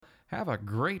Have a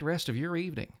great rest of your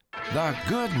evening. The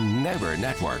Good Neighbor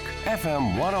Network,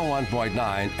 FM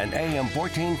 101.9 and AM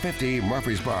 1450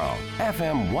 Murfreesboro,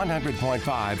 FM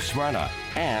 100.5 Smyrna,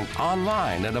 and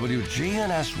online at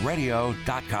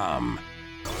WGNSradio.com.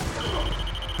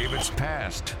 If it's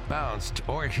passed, bounced,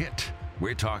 or hit,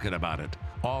 we're talking about it.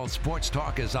 All Sports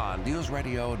Talk is on News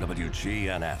Radio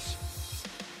WGNS.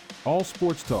 All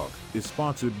Sports Talk is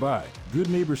sponsored by Good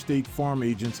Neighbor State Farm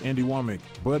Agents Andy Womack,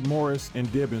 Bud Morris,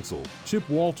 and Deb Insel, Chip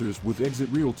Walters with Exit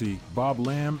Realty, Bob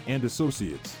Lamb and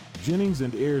Associates, Jennings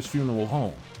and Ayers Funeral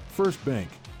Home, First Bank,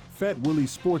 Fat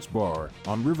Willie's Sports Bar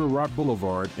on River Rock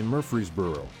Boulevard in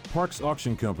Murfreesboro, Parks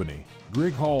Auction Company,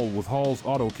 Greg Hall with Hall's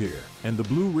Auto Care, and the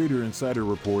Blue Raider Insider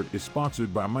Report is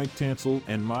sponsored by Mike Tansel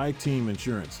and My Team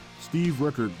Insurance, Steve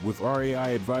Ruckert with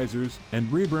RAI Advisors,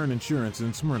 and Rayburn Insurance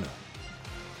in Smyrna.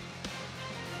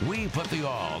 We put the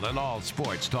all in all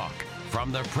sports talk.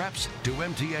 From the preps to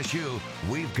MTSU,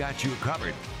 we've got you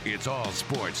covered. It's All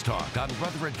Sports Talk on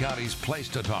Rutherford County's Place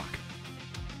to Talk.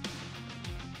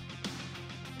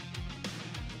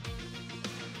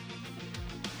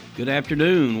 Good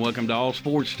afternoon. Welcome to All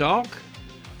Sports Talk.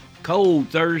 Cold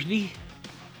Thursday.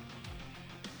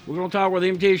 We're going to talk with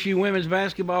MTSU women's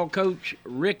basketball coach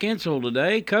Rick Insel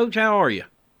today. Coach, how are you?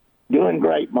 Doing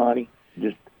great, Monty.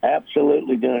 Just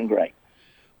absolutely doing great.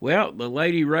 Well, the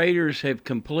Lady Raiders have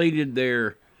completed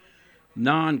their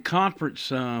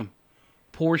non-conference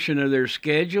portion of their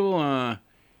schedule. I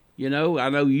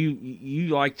know you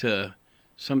like to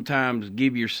sometimes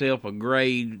give yourself a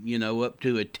grade, up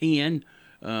to a 10.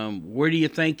 Where do you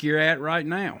think you're at right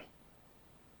now?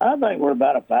 I think we're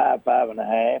about a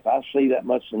 5.5. I see that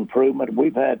much improvement.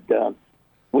 We've got to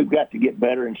get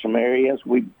better in some areas.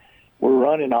 We're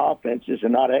running offenses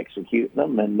and not executing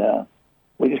them, and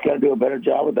we just got to do a better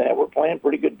job of that. We're playing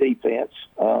pretty good defense.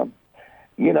 I'd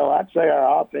say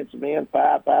our offensive end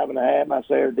 5.5. I'd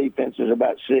say our defense is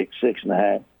about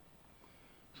 6.5.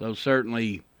 So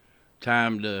certainly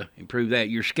time to improve that.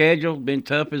 Your schedule been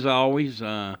tough as always.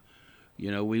 We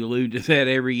allude to that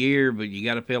every year, but you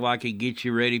got to feel like it gets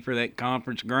you ready for that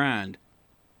conference grind.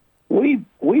 We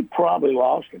probably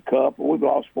lost a couple. We've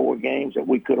lost 4 games that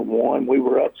we could have won. We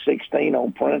were up 16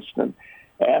 on Princeton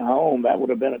at home. That would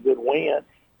have been a good win.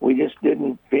 We just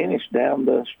didn't finish down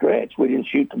the stretch. We didn't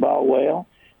shoot the ball well.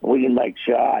 We didn't make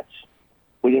shots.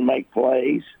 We didn't make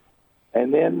plays.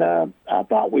 And then I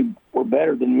thought we were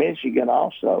better than Michigan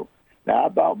also. Now, I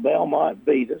thought Belmont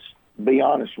beat us. To be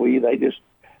honest with you, they just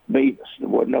beat us. There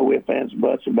wasn't no ifs, ands,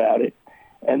 buts about it.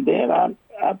 And then I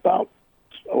thought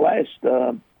last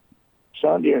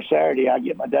Sunday or Saturday, I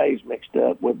get my days mixed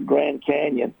up with Grand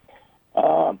Canyon.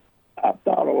 I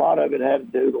thought a lot of it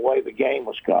had to do with the way the game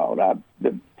was called.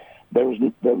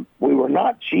 We were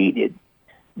not cheated,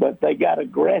 but they got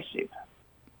aggressive,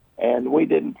 and we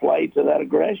didn't play to that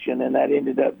aggression, and that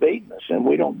ended up beating us. And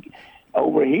we don't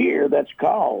over here. That's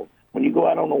called. When you go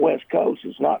out on the West Coast,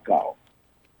 it's not called.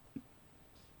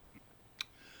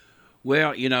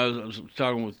 Well, I was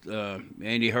talking with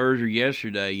Andy Herzer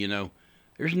yesterday.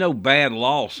 There's no bad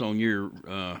loss on your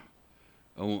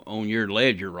on your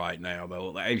ledger right now,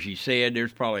 though. As you said,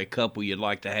 there's probably a couple you'd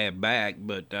like to have back,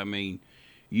 but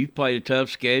you've played a tough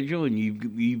schedule and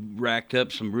you've racked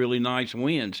up some really nice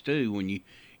wins too. When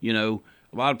a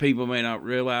lot of people may not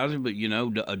realize it, but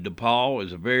DePaul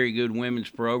is a very good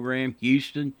women's program.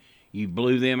 Houston, you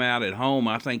blew them out at home.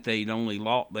 I think they've only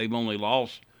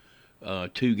lost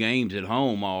 2 games at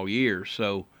home all year.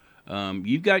 So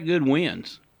you've got good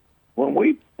wins. When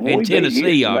we Tennessee,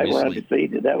 beat Houston, obviously, they were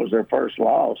undefeated. That was their first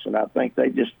loss, and I think they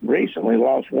just recently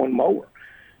lost one more.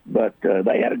 But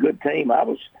they had a good team. I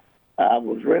was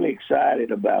really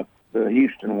excited about the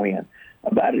Houston win.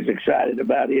 About as excited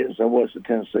about it as I was the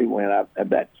Tennessee win.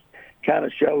 That kind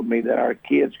of showed me that our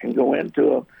kids can go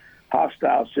into a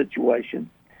hostile situation,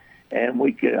 and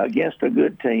we could against a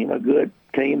good team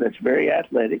that's very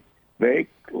athletic,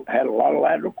 had a lot of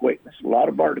lateral quickness, a lot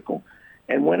of vertical,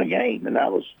 and win a game. And I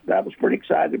was pretty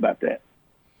excited about that.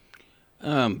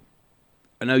 I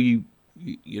know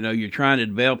you're trying to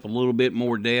develop a little bit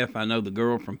more depth. I know the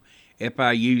girl from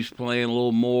FIU's playing a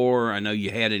little more. I know you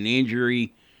had an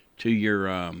injury to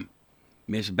your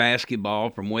Miss Basketball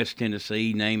from West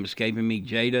Tennessee, name escaping me,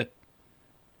 Jada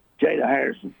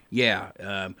Harrison. Yeah.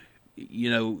 Are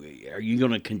you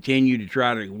going to continue to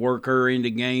try to work her into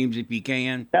games if you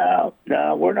can? No,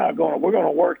 we're not going to. We're going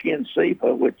to work in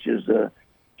Sifa, which is a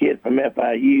kid from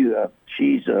FIU.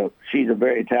 She's a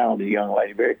very talented young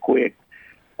lady, very quick.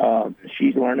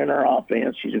 She's learning her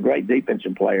offense. She's a great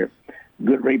defensive player,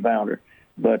 good rebounder.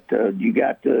 But you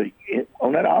got to,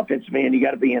 on that offensive end, you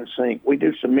got to be in sync. We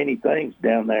do so many things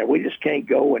down there. We just can't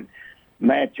go and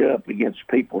match up against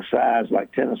people's size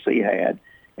like Tennessee had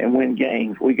and win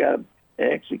games. We got to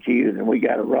execute, and we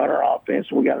got to run our offense,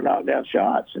 and we got to knock down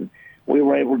shots. And we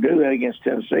were able to do that against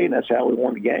Tennessee, and that's how we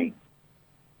won the game.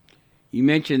 You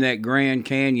mentioned that Grand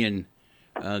Canyon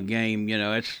game. You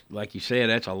know, it's like you said,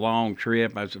 that's a long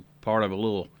trip. That's a part of a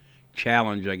little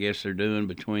challenge, I guess, they're doing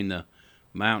between the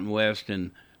Mountain West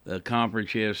and the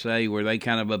Conference USA. Were they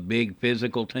kind of a big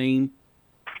physical team?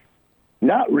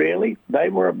 Not really. They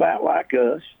were about like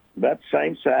us, about the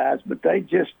same size, but they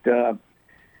just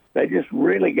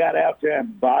really got out there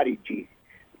and bodied you,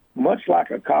 much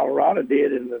like a Colorado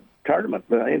did in the tournament,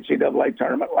 the NCAA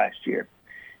tournament last year.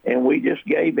 And we just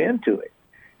gave into it.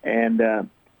 And,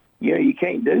 you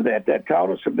can't do that. That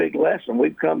taught us a big lesson.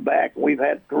 We've come back, and we've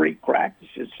had 3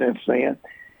 practices since then,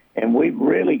 and we've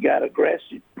really got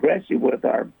aggressive with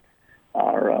our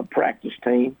practice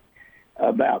team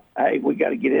about, hey, we got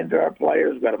to get into our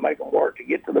players, we got to make them work to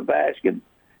get to the basket,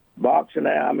 boxing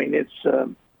out. I mean, it's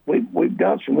we've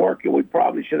done some work that we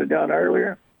probably should have done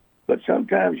earlier, but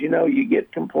sometimes, you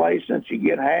get complacent, you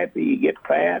get happy, you get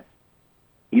fat,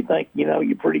 you think,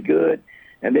 you're pretty good,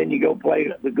 and then you go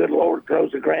play, the good Lord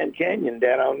throws the Grand Canyon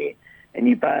down on you, and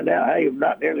you find out, hey, we're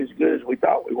not nearly as good as we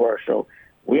thought we were, so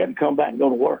we had to come back and go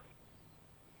to work.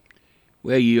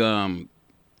 Well, you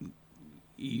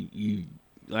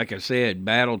like I said,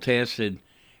 battle tested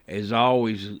as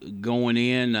always going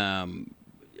in.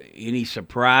 Any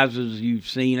surprises you've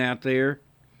seen out there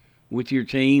with your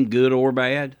team, good or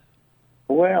bad?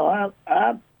 Well,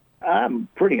 I'm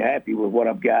pretty happy with what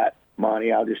I've got,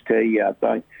 Monty. I'll just tell you, I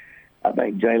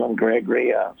think Jalen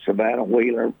Gregory, Savannah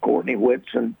Wheeler, Courtney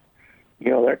Whitson,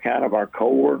 they're kind of our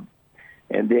core.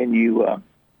 And then you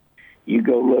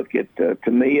go look at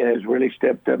Tamia has really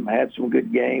stepped up and had some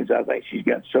good games. I think she's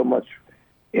got so much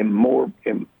in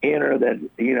her that,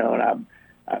 and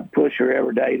I push her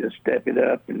every day to step it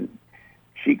up, and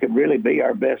she could really be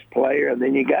our best player. And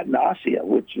then you got Nasia,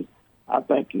 which is, I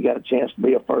think you got a chance to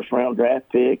be a first-round draft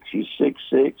pick. She's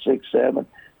 6'6", 6'7",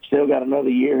 still got another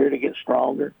year here to get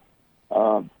stronger.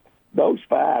 Those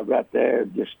 5 right there,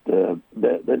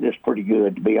 they're just pretty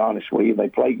good, to be honest with you. They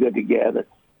play good together.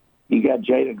 You got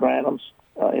Jada Granums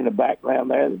in the background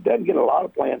there that doesn't get a lot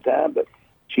of playing time, but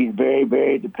she's very,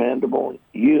 very dependable.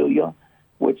 Yulia,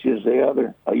 which is a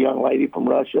young lady from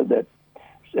Russia that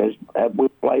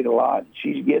we've played a lot.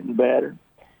 She's getting better.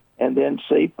 And then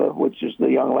Sifa, which is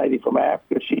the young lady from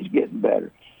Africa, she's getting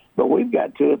better. But we've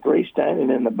got 2 or 3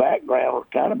 standing in the background,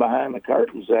 kind of behind the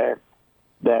curtains there,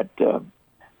 that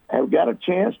have got a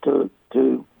chance to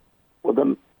with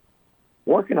them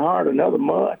working hard another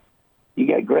month. You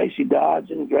got Gracie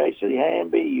Dodson, Gracie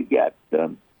Hamby. You got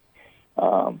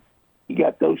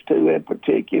those 2 in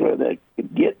particular that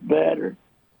could get better.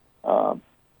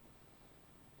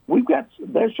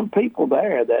 There's some people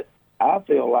there that I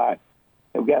feel like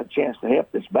have got a chance to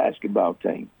help this basketball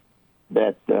team.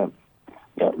 That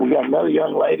we got another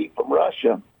young lady from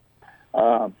Russia,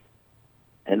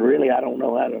 and really I don't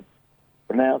know how to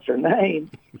pronounce her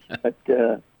name, but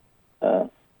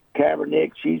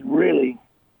Kaepernick, she's really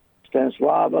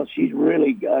Stanislava. She's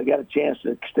really got a chance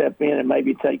to step in and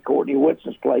maybe take Courtney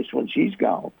Whitson's place when she's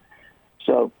gone.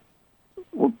 So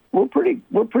we're pretty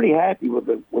happy with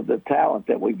the talent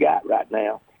that we got right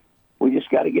now. We just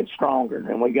got to get stronger,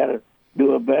 and we got to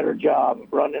do a better job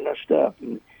of running our stuff.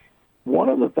 And one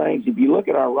of the things, if you look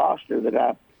at our roster, that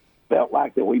I felt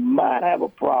like that we might have a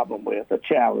problem with, a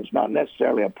challenge, not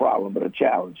necessarily a problem, but a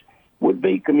challenge, would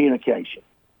be communication.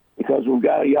 Because we've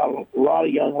got a lot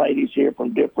of young ladies here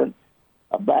from different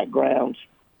backgrounds,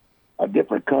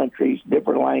 different countries,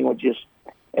 different languages,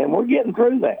 and we're getting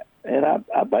through that. And I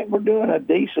think we're doing a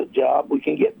decent job. We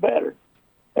can get better.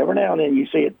 Every now and then you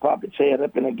see it pop its head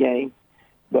up in a game,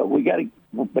 but we got to.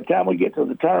 By the time we get to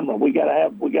the tournament, we got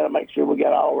to make sure we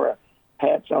got all our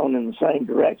hats on in the same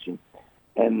direction,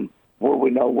 and where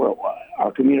we know where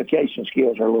our communication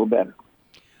skills are a little better.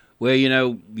 Well,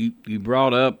 you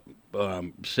brought up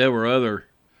several other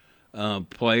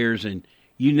players, and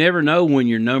you never know when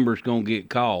your number's going to get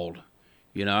called.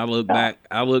 I look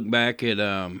back at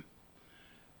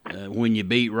when you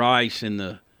beat Rice in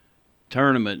the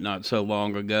tournament not so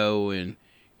long ago, and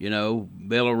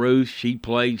Belarus, she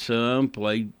played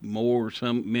more,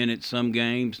 some minutes, some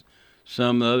games,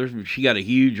 some others. She got a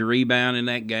huge rebound in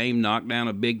that game, knocked down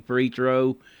a big free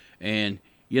throw, and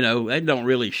that don't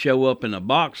really show up in the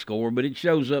box score, but it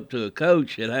shows up to a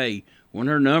coach that, hey, when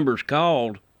her number's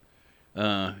called,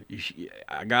 I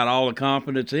got all the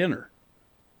confidence in her.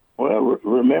 Well,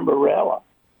 remember Rella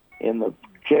in the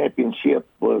championship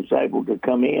was able to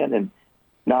come in and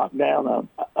knock down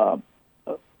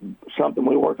something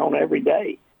we work on every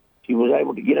day. she was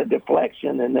able to get a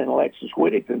deflection, and then Alexis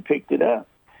Whittington picked it up,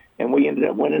 and we ended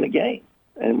up winning the game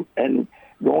and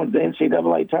going to the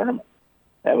NCAA tournament.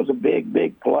 That was a big,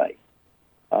 big play.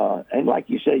 And like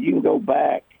you said, you can go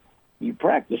back. You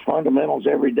practice fundamentals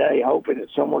every day, hoping that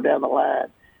somewhere down the line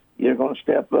you're going to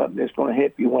step up and it's going to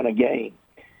help you win a game.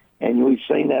 And we've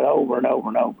seen that over and over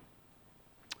and over.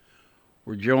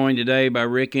 We're joined today by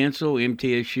Rick Insell,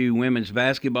 MTSU women's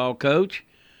basketball coach.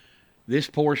 This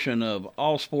portion of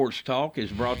All Sports Talk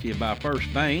is brought to you by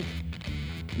First Bank.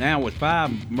 Now with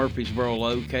 5 Murfreesboro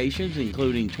locations,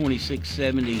 including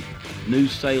 2670 New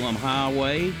Salem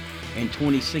Highway and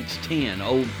 2610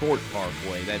 Old Fort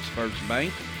Parkway. That's First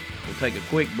Bank. We'll take a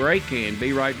quick break and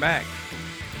be right back.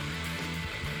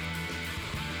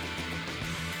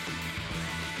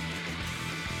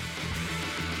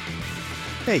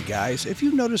 Hey guys, if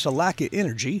you notice a lack of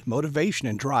energy, motivation,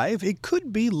 and drive, it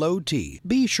could be low T.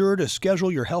 Be sure to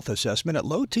schedule your health assessment at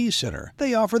Low T Center.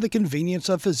 They offer the convenience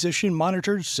of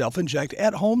physician-monitored, self-inject,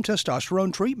 at-home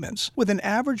testosterone treatments with an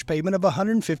average payment of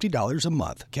 $150 a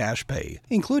month, cash pay,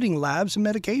 including labs and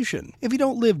medication. If you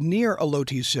don't live near a Low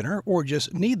T Center or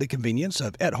just need the convenience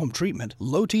of at-home treatment,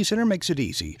 Low T Center makes it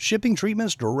easy, shipping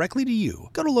treatments directly to you.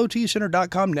 Go to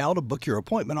lowtcenter.com now to book your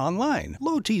appointment online.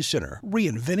 Low T Center,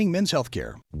 reinventing men's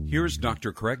healthcare. Here's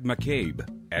Dr. Craig McCabe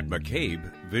at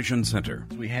McCabe Vision Center.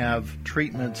 We have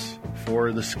treatments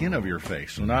for the skin of your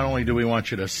face. So not only do we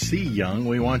want you to see young,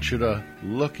 we want you to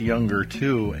look younger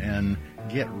too and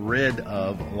get rid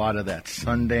of a lot of that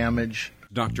sun damage.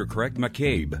 Dr. Craig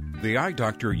McCabe, the eye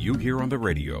doctor you hear on the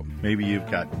radio. Maybe you've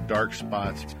got dark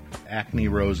spots, acne,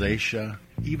 rosacea,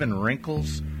 even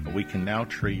wrinkles. We can now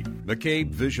treat. McCabe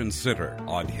Vision Center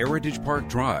on Heritage Park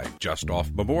Drive, just off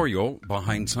Memorial,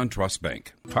 behind SunTrust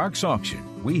Bank. Parks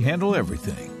Auction. We handle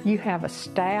everything. You have a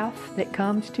staff that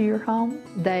comes to your home.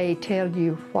 They tell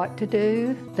you what to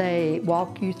do. They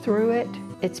walk you through it.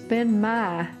 It's been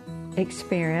my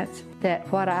experience that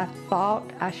what I thought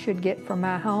I should get for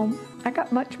my home, I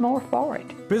got much more for it.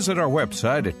 Visit our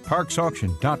website at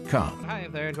parksauction.com. Hi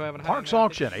there, Parks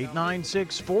Auction,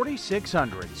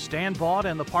 896-4600. Stan Vaught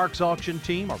and the Parks Auction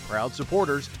team are proud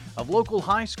supporters of local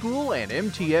high school and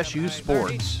MTSU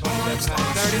sports.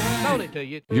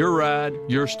 Your ride,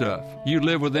 your stuff. You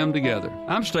live with them together.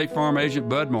 I'm State Farm Agent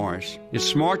Bud Morris. It's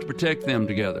smart to protect them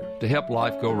together, to help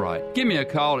life go right. Give me a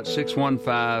call at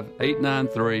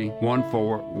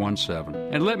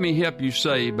 615-893-1417. And let me help you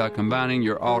save by combining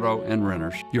your auto and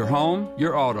renters. Your home,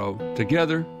 your auto,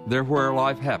 together, they're where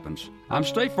life happens. I'm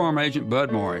State Farm Agent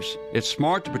Bud Morris. It's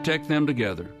smart to protect them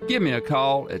together. Give me a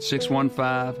call at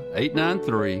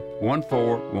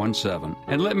 615-893-1417.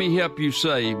 And let me help you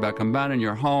save by combining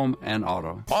your home and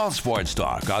auto. All Sports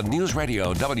Talk on News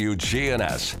Radio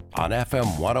WGNS on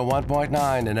FM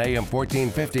 101.9 and AM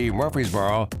 1450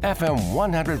 Murfreesboro, FM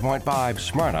 100.5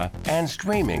 Smyrna, and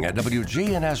streaming at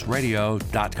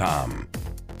WGNSradio.com.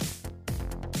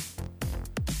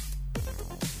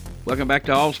 Welcome back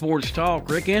to All Sports Talk.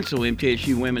 Rick Insell,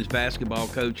 MTSU women's basketball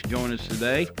coach, join us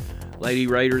today. Lady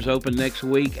Raiders open next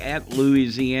week at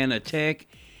Louisiana Tech.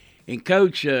 And,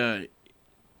 Coach, you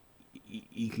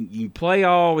play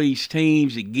all these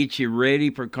teams that get you ready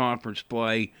for conference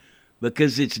play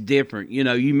because it's different. You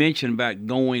know, you mentioned about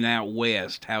going out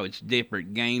west, how it's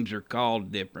different. Games are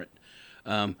called different.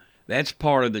 That's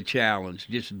part of the challenge.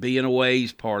 Just being away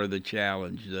is part of the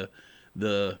challenge.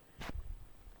 The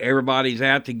everybody's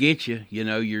out to get you. You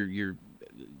know, you're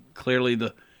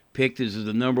clearly picked as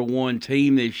the number one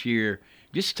team this year.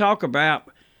 Just talk about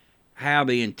how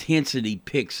the intensity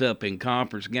picks up in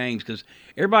conference games, because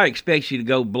everybody expects you to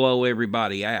go blow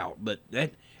everybody out, but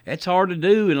that's hard to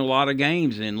do in a lot of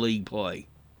games in league play.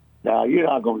 No, you're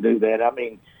not going to do that. I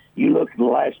mean, you look at the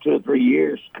last 2 or 3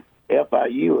 years,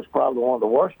 FIU was probably one of the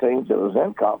worst teams that was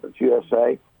in Conference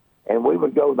USA. And we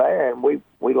would go there, and we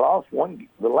lost one.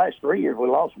 The last 3 years, we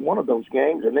lost one of those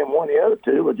games, and then won the other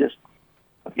two with just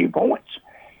a few points.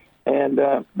 And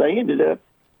they ended up,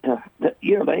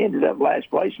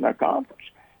 last place in our conference.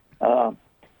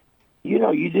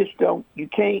 You just don't. You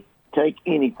can't take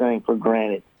anything for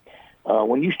granted.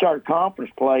 When you start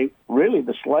conference play, really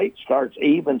the slate starts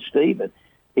even, Steven.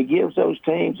 It gives those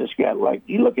teams that's got, like,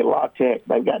 you look at La Tech,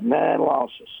 they've got 9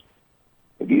 losses.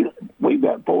 We've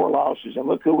got 4 losses, and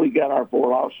look who we got our 4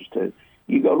 losses to.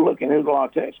 You go look at who La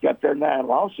Tech's got their 9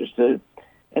 losses to,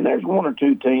 and there's 1 or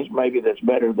 2 teams maybe that's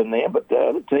better than them, but the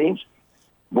other teams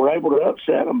were able to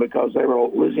upset them because they were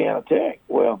Louisiana Tech.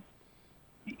 Well,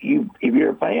 if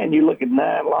you're a fan, you look at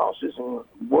 9 losses, and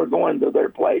we're going to their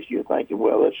place, you're thinking,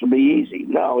 well, this will be easy.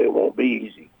 No, it won't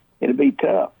be easy. It'll be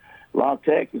tough. La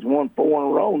Tech has won 4 in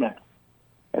a row now,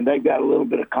 and they've got a little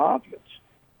bit of confidence.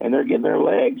 and they're getting their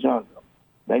legs under them.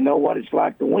 They know what it's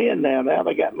like to win now. Now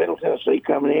they got Middle Tennessee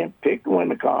coming in, picked to win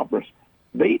the conference,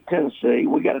 beat Tennessee.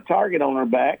 We got a target on our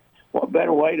back. What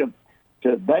better way to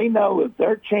they know that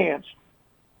their chance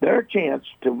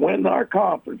to win our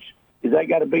conference is they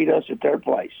got to beat us at their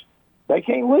place. They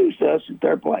can't lose to us at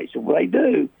their place. If they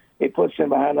do, it puts them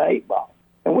behind the 8 ball.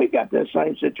 And we've got that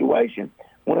same situation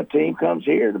when a team comes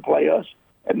here to play us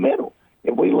at Middle.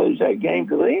 If we lose that game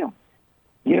to them,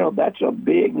 that's a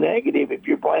big negative if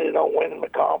you're planning on winning the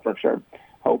conference or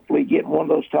hopefully getting one of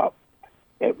those top.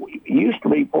 It used to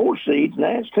be 4 seeds,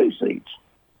 now it's 2 seeds.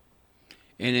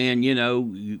 And then,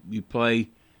 you play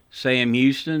Sam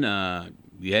Houston.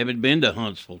 You haven't been to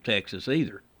Huntsville, Texas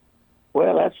either.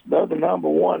 Well, they're the number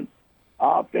one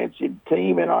offensive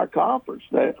team in our conference.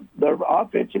 Their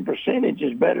offensive percentage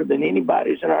is better than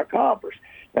anybody's in our conference.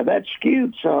 Now, that's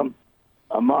skewed some,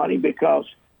 Monty, because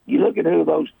you look at who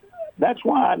those – that's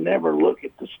why I never look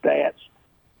at the stats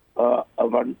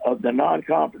of the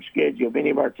non-conference schedule of any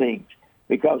of our teams,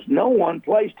 because no one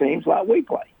plays teams like we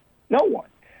play. No one.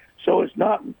 So it's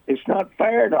not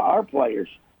fair to our players,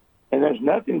 and there's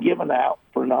nothing given out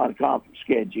for non-conference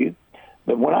schedule.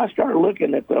 But when I started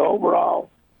looking at the overall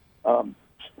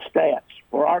stats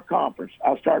for our conference,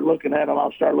 I'll start looking at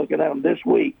them this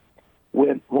week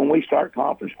when we start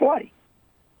conference play.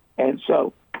 And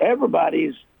so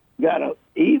everybody's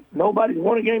nobody's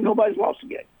won a game, nobody's lost a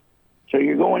game. So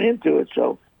you're going into it.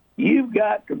 So you've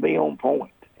got to be on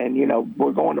point. And,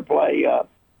 we're going to play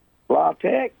La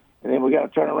Tech, and then we got to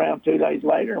turn around 2 days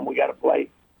later, and we got to play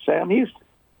Sam Houston.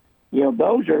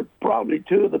 Those are probably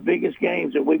 2 of the biggest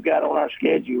games that we've got on our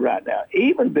schedule right now,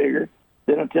 even bigger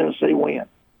than a Tennessee win.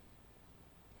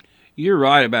 You're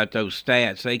right about those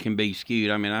stats. They can be skewed.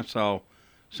 I mean, I saw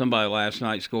somebody last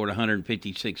night scored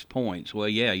 156 points. Well,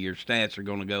 yeah, your stats are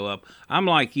going to go up. I'm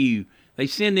like you. They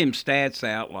send them stats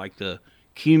out like the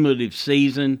cumulative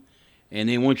season, and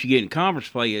then once you get in conference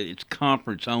play, it's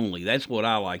conference only. That's what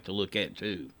I like to look at,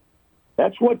 too.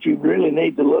 That's what you really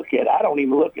need to look at. I don't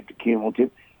even look at the cumulative.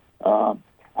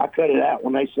 I cut it out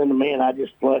when they send them in. I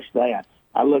just flush that.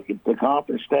 I look at the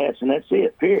conference stats, and that's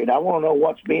it, period. I want to know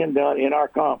what's being done in our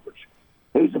conference.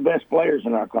 Who's the best players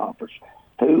in our conference?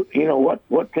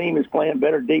 What team is playing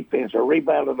better defense or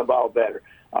rebounding the ball better?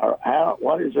 Or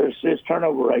what is their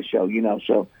assist-turnover ratio,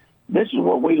 So this is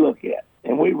what we look at,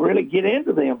 and we really get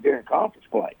into them during conference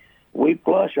play. We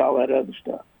flush all that other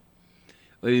stuff.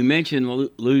 Well, you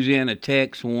mentioned Louisiana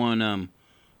Tech's won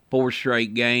 4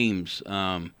 straight games.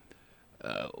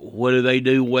 What do they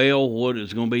do well? What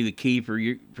is going to be the key for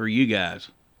you guys?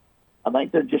 I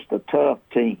think they're just a tough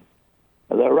team.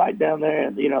 They're right down there,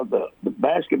 and the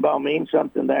basketball means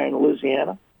something there in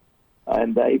Louisiana,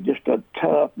 and they're just a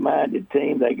tough-minded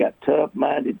team. They got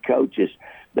tough-minded coaches.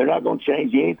 They're not going to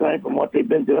change anything from what they've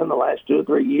been doing the last 2 or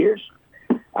 3 years.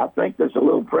 I think there's a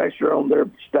little pressure on their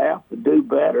staff to do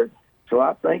better, so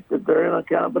I think that they're in a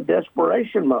kind of a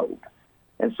desperation mode.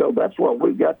 And so that's what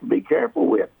we've got to be careful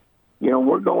with.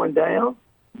 We're going down,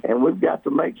 and we've got to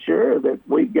make sure that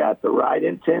we've got the right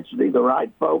intensity, the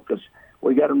right focus.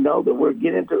 We got to know that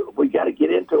we got to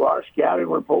get into our scouting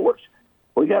reports.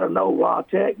 We got to know La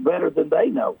Tech better than they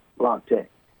know La Tech.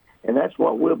 And that's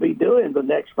what we'll be doing the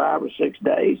next 5 or 6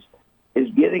 days, is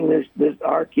getting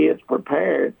our kids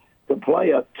prepared to play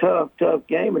a tough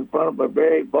game in front of a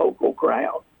very vocal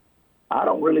crowd. I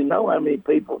don't really know how many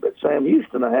people that Sam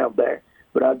Houston will have there,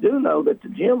 but I do know that the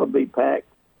gym will be packed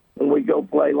when we go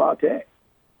play La Tech.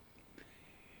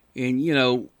 And,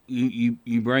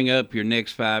 you bring up your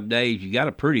next 5 days. You got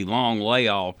a pretty long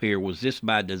layoff here. Was this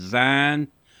by design?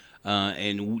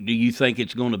 And do you think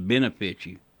it's going to benefit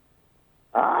you?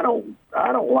 I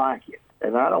don't like it,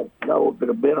 and I don't know if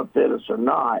it'll benefit us or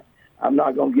not. I'm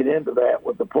not going to get into that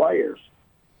with the players,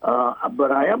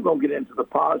 but I am going to get into the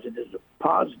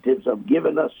positives of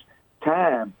giving us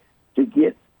time to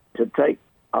take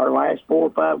our last 4 or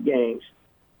 5 games,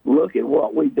 look at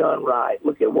what we've done right,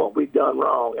 look at what we've done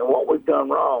wrong, and what we've done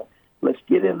wrong. Let's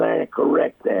get in there and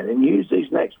correct that and use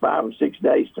these next 5 or 6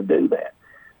 days to do that.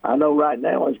 I know right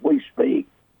now as we speak,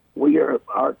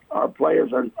 our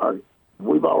players are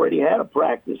we've already had a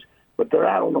practice, but they're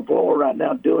out on the floor right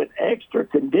now doing extra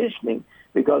conditioning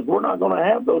because we're not going to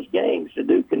have those games to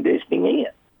do conditioning in.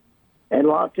 And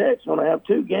La Tech's going to have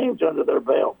 2 games under their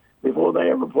belt before they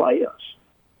ever play us.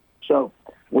 So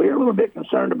we're a little bit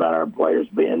concerned about our players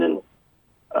being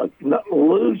not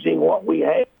losing what we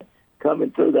had coming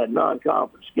through that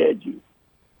non-conference schedule.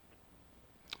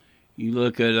 You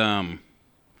look at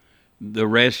the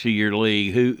rest of your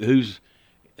league. Who's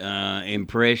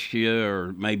impressed you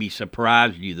or maybe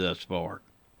surprised you thus far?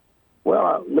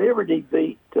 Well, Liberty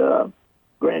beat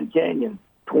Grand Canyon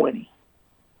 20.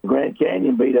 Grand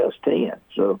Canyon beat us 10.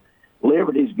 So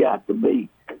Liberty's got to be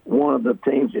one of the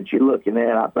teams that you're looking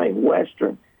at. I think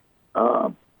Western,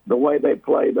 the way they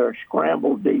play their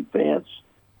scramble defense,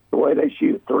 the way they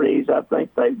shoot threes, I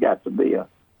think they've got to be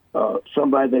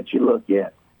somebody that you look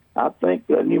at. I think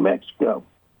New Mexico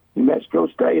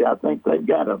State, I think they've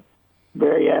got a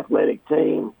very athletic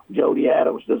team. Jody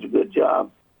Adams does a good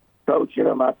job coaching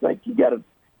them. I think you got to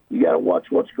watch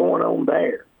what's going on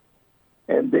there.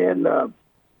 And then,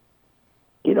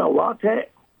 La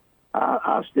Tech,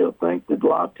 I still think that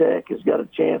La Tech has got a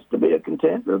chance to be a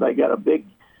contender. They got they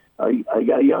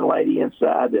got a young lady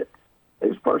inside that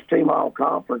is first team all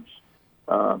conference.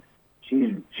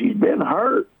 She's been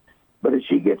hurt, but if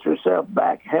she gets herself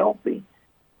back healthy,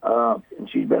 and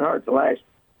she's been hurt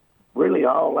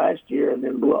all last year and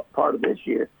then part of this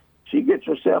year, she gets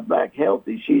herself back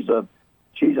healthy. She's a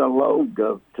load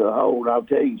to hold. I'll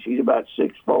tell you, she's about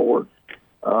 6'4",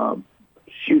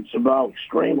 shoots the ball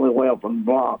extremely well from the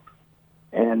block,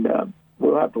 and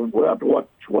we'll have to watch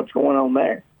what's going on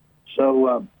there.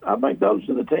 So I think those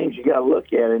are the teams you got to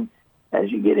look at, and as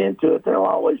you get into it, there'll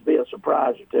always be a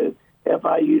surprise or two.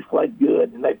 FIU's played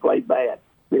good, and they played bad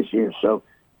this year, so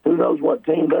who knows what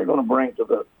team they're going to bring to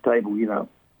the table,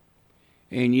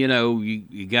 And,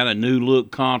 you got a new-look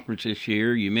conference this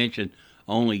year. You mentioned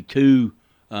only 2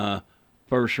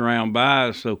 first-round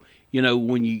buys. So, as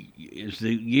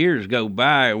the years go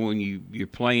by, when you're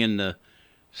playing the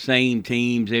same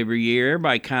teams every year,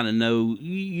 everybody kind of know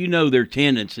their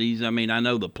tendencies. I mean, I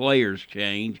know the players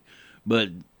change, but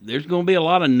there's going to be a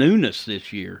lot of newness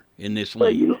this year in this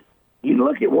league. Well, you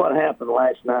look at what happened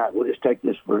last night. We'll just take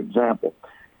this for example.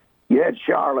 You had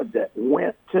Charlotte that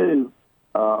went to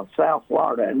South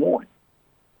Florida and won.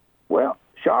 Well,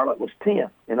 Charlotte was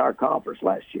 10th in our conference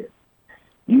last year.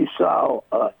 You saw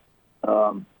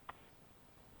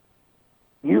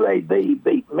UAB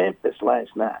beat Memphis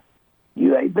last night.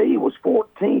 UAB was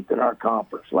 14th in our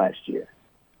conference last year.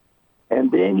 And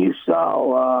then you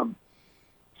saw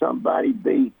somebody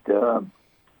beat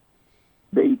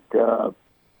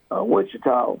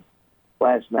Wichita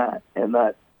last night, and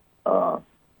that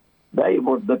they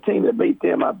were the team that beat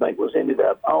them. I think ended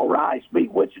up all Rice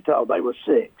beat Wichita. They were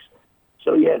 6.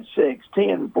 So you had 6, 10,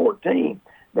 and 14.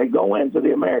 They go into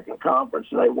the American Conference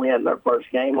and they win their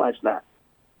first game last night.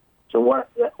 So what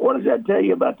does that tell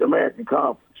you about the American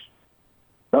Conference?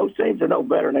 Those teams are no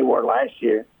better than they were last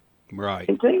year. Right.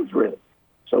 And teams really.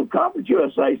 So Conference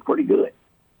USA is pretty good.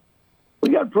 We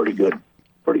got a pretty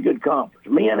good conference,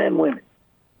 men and women.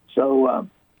 So,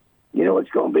 it's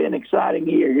going to be an exciting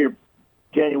year here,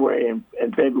 January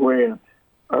and February and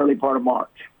early part of March.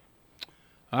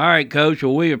 All right, Coach.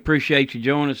 Well, we appreciate you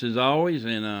joining us as always,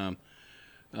 and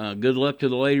good luck to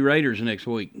the Lady Raiders next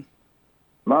week.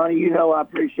 Monty, I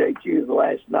appreciate you the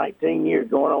last 19 years,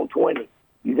 going on 20.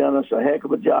 You've done us a heck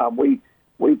of a job. We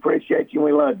appreciate you and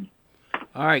we love you.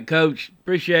 All right, Coach.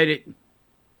 Appreciate it.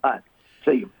 All right.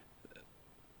 See you.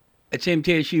 It's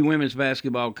MTSU women's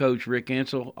basketball coach Rick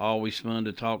Insell. Always fun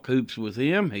to talk hoops with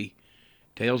him. He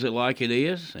tells it like it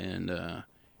is, and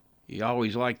you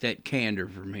always like that candor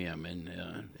from him.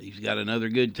 And he's got another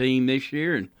good team this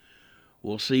year, and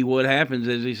we'll see what happens,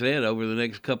 as he said, over the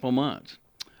next couple months.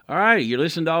 All right, you're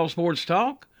listening to All Sports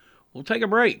Talk. We'll take a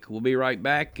break. We'll be right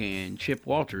back, and Chip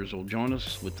Walters will join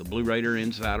us with the Blue Raider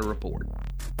Insider Report.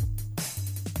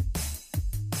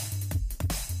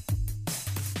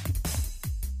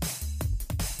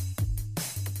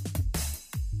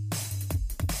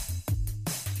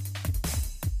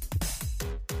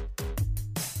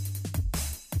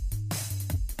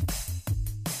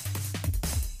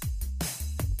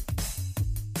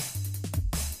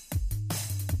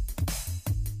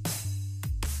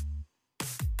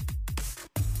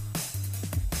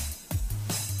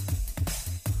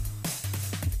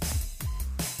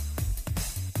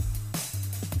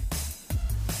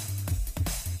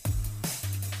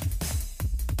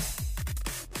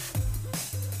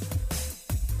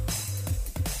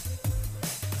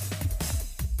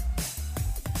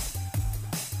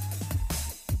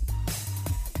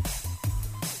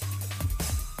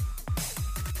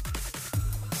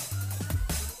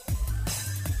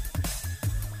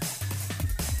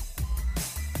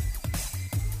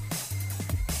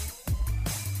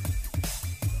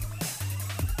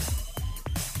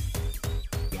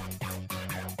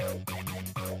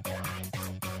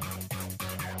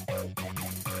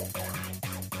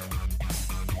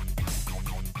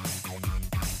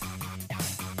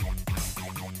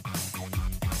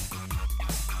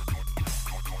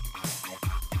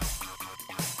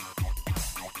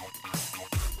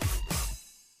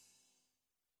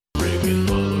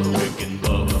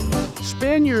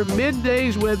 your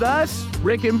middays with us,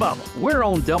 Rick and Bubba. We're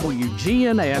on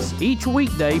WGNS each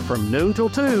weekday from noon till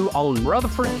 2 on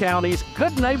Rutherford County's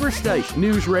Good Neighbor Station.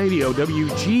 News Radio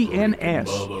WGNS.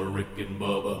 Bubba, Rick and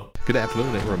Bubba. Good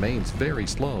afternoon. It remains very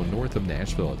slow north of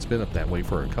Nashville. It's been up that way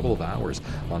for a couple of hours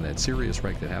on that serious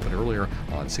wreck that happened earlier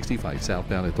on 65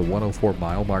 southbound at the 104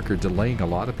 mile marker, delaying a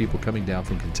lot of people coming down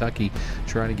from Kentucky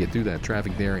trying to get through that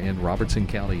traffic there in Robertson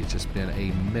County. It's just been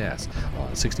a mess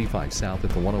on 65 south at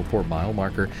the 104 mile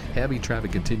marker. Heavy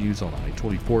traffic continues on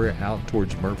I-24 out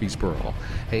towards Murfreesboro.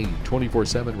 Hey,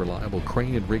 24/7 reliable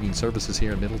crane and rigging services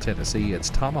here in Middle Tennessee.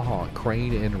 It's Tomahawk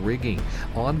Crane and Rigging,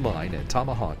 online at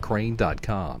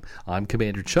tomahawkcrane.com. I'm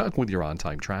Commander Chuck with your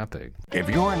on-time traffic. If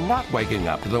you're not waking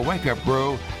up to the Wake Up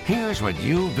Crew, here's what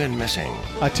you've been missing.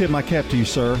 I tip my cap to you,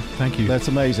 sir. Thank you. That's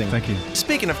amazing. Thank you.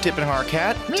 Speaking of tipping our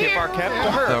cat, tip our cap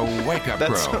to her. The Wake Up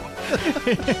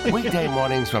Crew. Weekday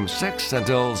mornings from 6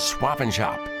 until Swap and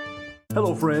Shop.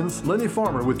 Hello friends, Lenny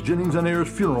Farmer with Jennings & Ayers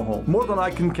Funeral Home. More than I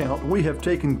can count, we have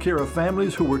taken care of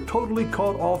families who were totally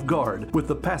caught off guard with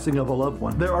the passing of a loved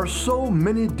one. There are so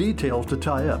many details to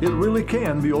tie up. It really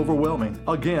can be overwhelming.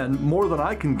 Again, more than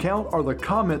I can count are the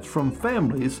comments from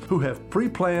families who have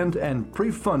pre-planned and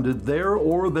pre-funded their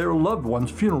or their loved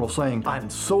one's funeral, saying, "I'm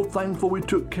so thankful we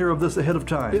took care of this ahead of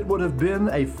time. It would have been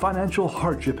a financial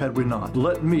hardship had we not.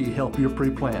 Let me help you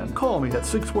pre-plan." Call me at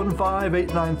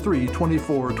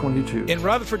 615-893-2422. In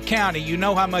Rutherford County, you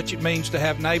know how much it means to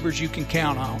have neighbors you can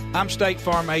count on. I'm State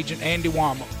Farm Agent Andy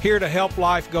Wommel, here to help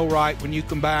life go right when you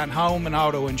combine home and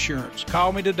auto insurance.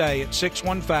 Call me today at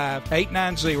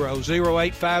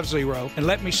 615-890-0850 and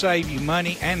let me save you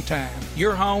money and time.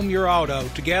 Your home, your auto,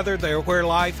 together they're where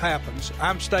life happens.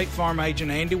 I'm State Farm Agent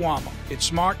Andy Wommel. It's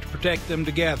smart to protect them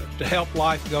together to help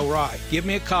life go right. Give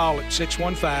me a call at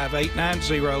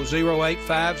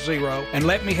 615-890-0850 and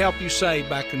let me help you save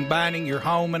by combining your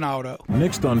home and auto.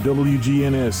 Next on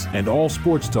WGNS and All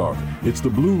Sports Talk, it's the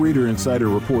Blue Raider Insider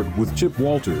Report with Chip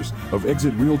Walters of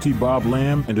Exit Realty Bob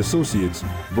Lamb and Associates,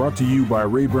 brought to you by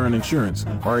Rayburn Insurance,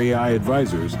 RAI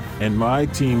Advisors, and My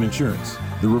Team Insurance.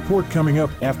 The report coming up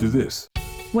after this.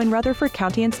 When Rutherford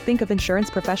Countyans think of insurance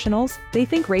professionals, they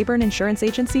think Rayburn Insurance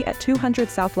Agency at 200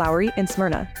 South Lowry in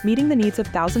Smyrna, meeting the needs of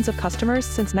thousands of customers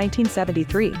since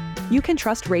 1973. You can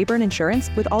trust Rayburn Insurance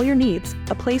with all your needs,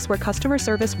 a place where customer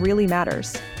service really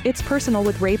matters. It's personal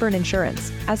with Rayburn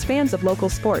Insurance, as fans of local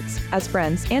sports, as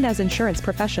friends, and as insurance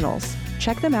professionals.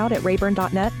 Check them out at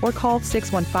rayburn.net or call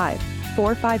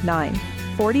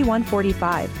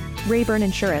 615-459-4145. Rayburn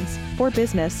Insurance, for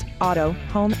business, auto,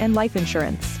 home, and life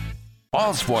insurance.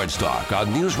 All Sports Talk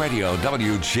on News Radio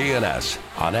WGNS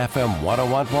on FM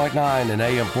 101.9 and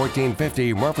AM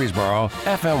 1450 Murfreesboro,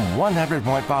 FM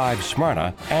 100.5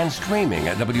 Smyrna, and streaming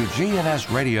at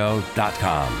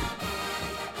WGNSradio.com.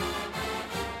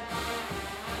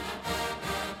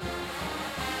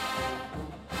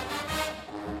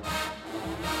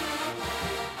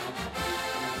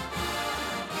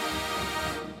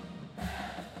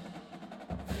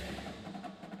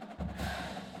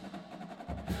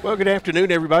 Well, good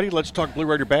afternoon, everybody. Let's talk Blue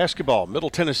Raider basketball.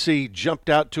 Middle Tennessee jumped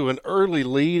out to an early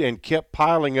lead and kept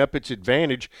piling up its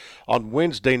advantage on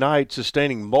Wednesday night,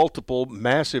 sustaining multiple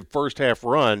massive first-half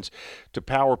runs to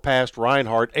power past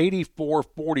Reinhardt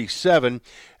 84-47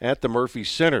 at the Murphy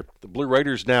Center. The Blue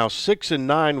Raiders now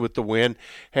 6-9 with the win,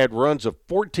 had runs of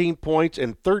 14 points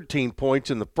and 13 points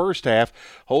in the first half,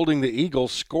 holding the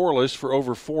Eagles scoreless for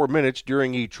over 4 minutes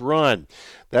during each run.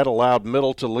 That allowed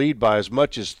Middle to lead by as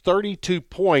much as 32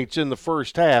 points in the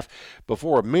first half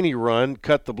before a mini run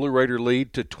cut the Blue Raider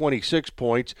lead to 26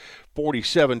 points,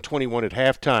 47-21 at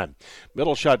halftime.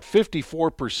 Middle shot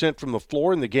 54% from the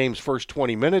floor in the game's first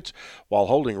 20 minutes, while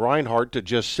holding Reinhardt to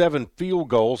just 7 field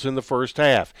goals in the first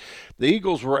half. The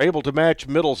Eagles were able to match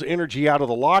Middle's energy out of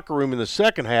the locker room in the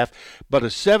second half, but a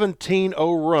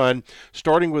 17-0 run,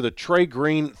 starting with a Trey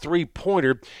Green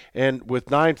three-pointer, and with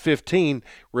 9:15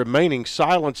 remaining,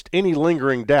 silenced any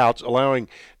lingering doubts, allowing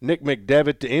Nick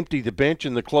McDevitt to empty the bench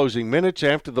in the closing minutes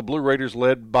after the Blue Raiders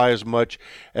led by as much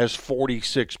as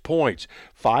 46 points.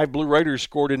 5 Blue Raiders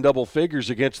scored in double figures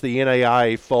against the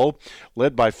NAIA foe,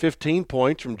 led by 15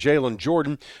 points from Jalen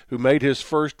Jordan, who made his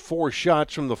first 4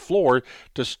 shots from the floor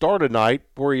to start a night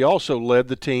where he also led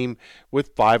the team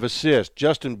with 5 assists.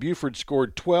 Justin Buford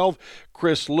scored 12.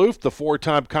 Chris Loof, the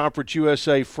 4-time Conference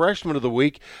USA Freshman of the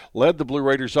Week, led the Blue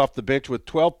Raiders off the bench with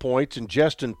 12 points, and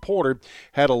Justin Porter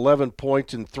had 11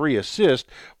 points and 3 assists,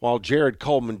 while Jared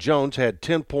Coleman-Jones had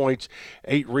 10 points,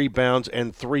 8 rebounds,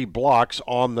 and 3 blocks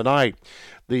on the night.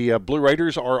 The Blue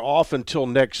Raiders are off until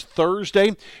next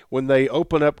Thursday when they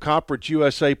open up Conference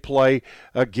USA play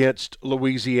against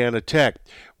Louisiana Tech.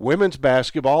 Women's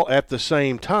basketball at the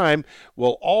same time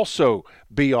will also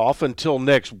be off until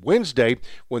next Wednesday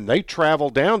when they travel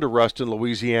down to Ruston,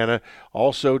 Louisiana,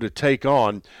 also to take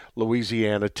on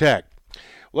Louisiana Tech.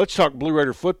 Let's talk Blue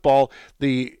Raider football.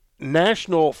 The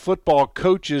National Football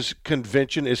Coaches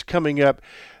Convention is coming up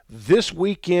this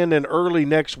weekend and early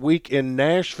next week in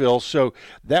Nashville, so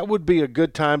that would be a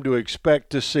good time to expect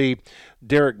to see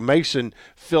Derek Mason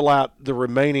fill out the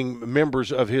remaining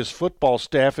members of his football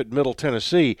staff at Middle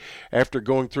Tennessee after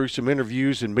going through some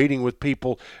interviews and meeting with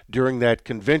people during that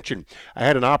convention. I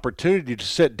had an opportunity to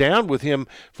sit down with him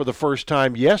for the first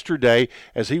time yesterday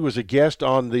as he was a guest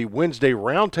on the Wednesday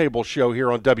Roundtable show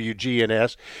here on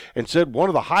WGNS, and said one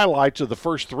of the highlights of the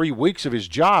first 3 weeks of his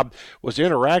job was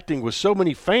interacting with so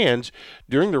many fans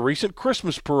during the recent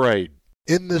Christmas parade.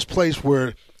 In this place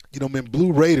where when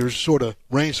Blue Raiders sort of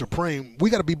reign supreme, we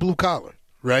got to be blue collar,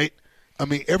 right? I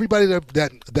mean, everybody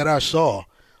that I saw,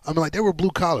 they were blue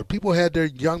collar. People had their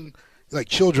young,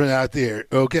 children out there,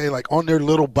 okay, on their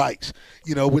little bikes,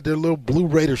 with their little Blue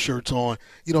Raider shirts on,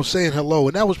 saying hello,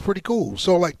 and that was pretty cool.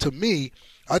 So, to me,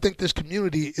 I think this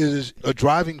community is a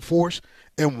driving force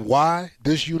and why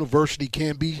this university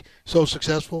can be so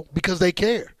successful, because they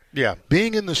care. Yeah.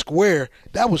 Being in the square,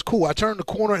 that was cool. I turned the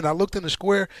corner and I looked in the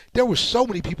square. There were so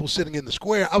many people sitting in the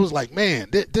square. I was like, man,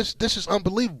 this is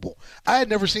unbelievable. I had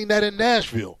never seen that in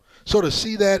Nashville. So to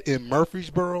see that in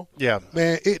Murfreesboro,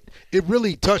 man, it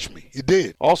really touched me. It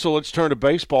did. Also, let's turn to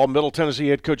baseball. Middle Tennessee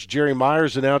head coach Jerry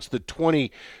Myers announced the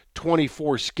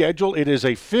 2024 schedule. It is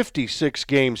a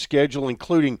 56-game schedule,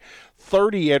 including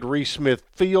 30 at Reese Smith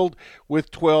Field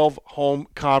with 12 home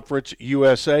Conference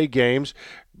USA games.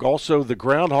 Also, the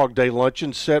Groundhog Day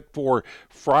Luncheon set for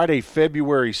Friday,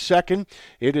 February 2nd.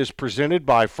 It is presented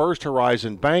by First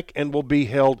Horizon Bank and will be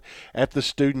held at the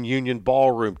Student Union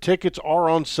Ballroom. Tickets are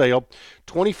on sale,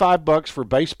 $25 for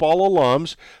baseball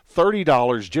alums,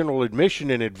 $30 general admission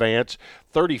in advance,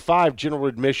 $35 general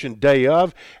admission day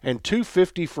of, and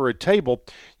 $250 for a table.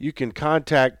 You can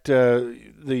contact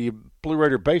the Blue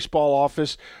Raider baseball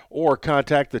office or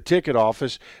contact the ticket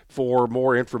office for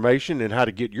more information and how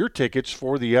to get your tickets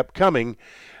for the upcoming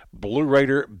Blue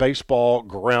Raider Baseball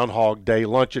Groundhog Day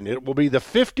Luncheon. It will be the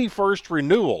 51st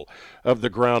renewal of the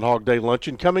Groundhog Day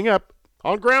Luncheon coming up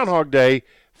on Groundhog Day,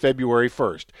 February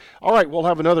 1st. All right, we'll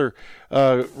have another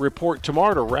report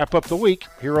tomorrow to wrap up the week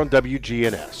here on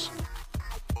WGNS.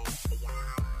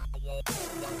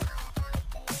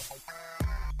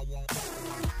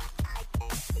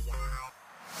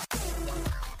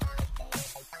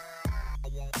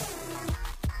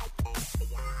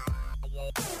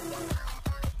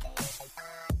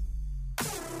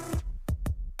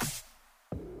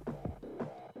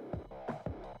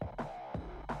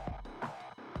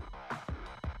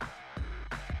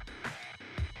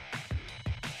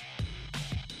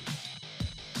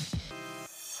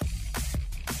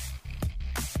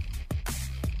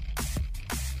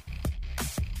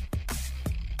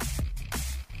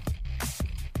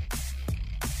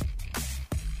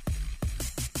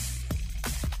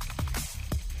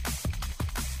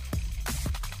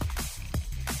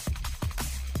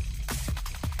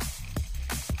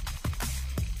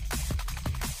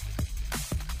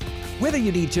 Whether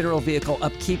you need general vehicle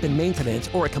upkeep and maintenance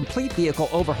or a complete vehicle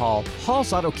overhaul,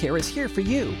 Hall's Auto Care is here for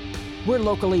you. We're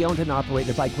locally owned and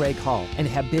operated by Greg Hall and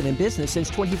have been in business since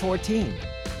 2014.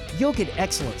 You'll get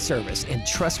excellent service and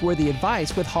trustworthy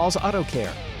advice with Hall's Auto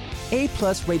Care. A+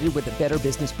 rated with the Better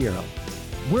Business Bureau.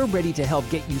 We're ready to help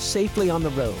get you safely on the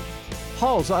road.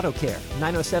 Hall's Auto Care,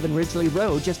 907 Ridgely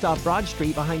Road, just off Broad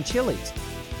Street behind Chili's.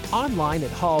 Online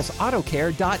at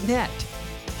hallsautocare.net.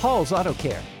 Hall's Auto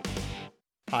Care.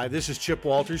 Hi, this is Chip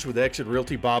Walters with Exit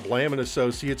Realty Bob Lamb &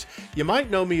 Associates. You might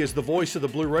know me as the voice of the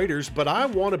Blue Raiders, but I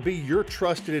want to be your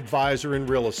trusted advisor in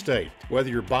real estate. Whether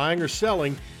you're buying or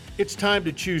selling, it's time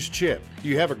to choose Chip. Do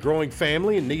you have a growing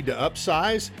family and need to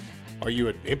upsize? Are you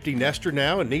an empty nester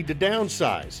now and need to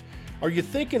downsize? Are you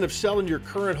thinking of selling your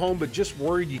current home but just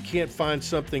worried you can't find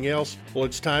something else? Well,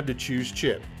 it's time to choose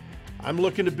Chip. I'm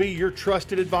looking to be your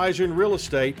trusted advisor in real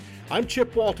estate. I'm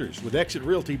Chip Walters with Exit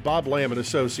Realty Bob Lamb &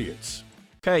 Associates.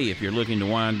 Okay, if you're looking to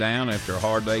wind down after a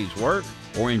hard day's work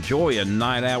or enjoy a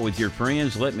night out with your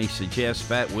friends, let me suggest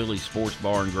Fat Willie's Sports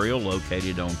Bar and Grill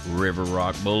located on River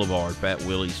Rock Boulevard. Fat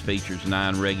Willie's features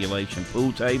 9 regulation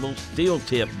pool tables,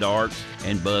 steel-tip darts,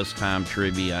 and buzz time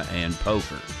trivia and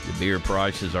poker. The beer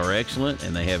prices are excellent,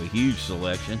 and they have a huge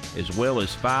selection, as well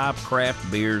as 5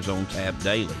 craft beers on tap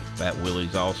daily. Fat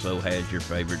Willie's also has your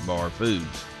favorite bar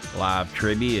foods. Live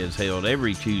trivia is held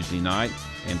every Tuesday night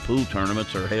and pool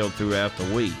tournaments are held throughout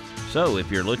the week. So if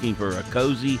you're looking for a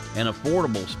cozy and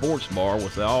affordable sports bar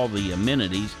with all the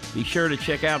amenities, be sure to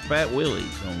check out Fat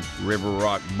Willie's on River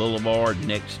Rock Boulevard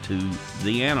next to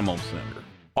the Animal Center.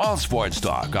 All Sports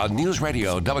Talk on News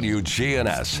Radio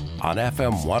WGNS on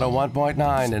FM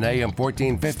 101.9 and AM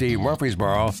 1450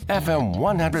 Murfreesboro, FM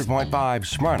 100.5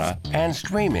 Smyrna, and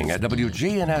streaming at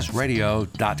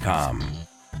WGNSradio.com.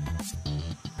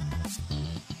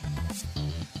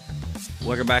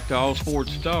 Welcome back to All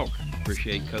Sports Talk.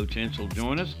 Appreciate Coach Insel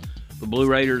joining us. The Blue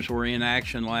Raiders were in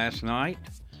action last night.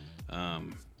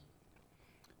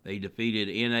 They defeated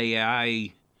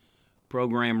NAIA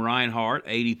program Reinhardt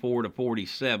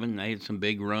 84-47. They had some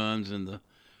big runs in the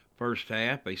first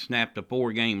half. They snapped a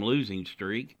 4-game losing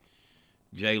streak.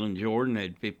 Jalen Jordan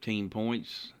had 15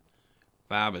 points,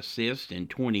 5 assists in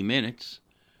 20 minutes.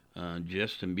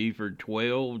 Justin Buford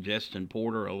 12, Justin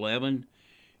Porter 11,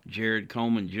 Jared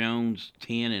Coleman-Jones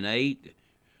 10 and 8.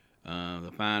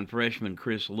 The fine freshman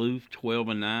Chris Loof, 12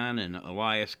 and 9, and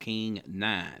Elias King,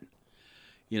 9.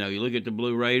 You know, you look at the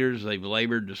Blue Raiders; they've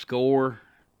labored to score,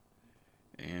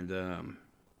 and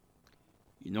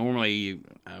normally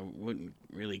I wouldn't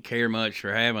really care much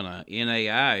for having a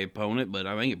NAI opponent, but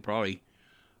I think it probably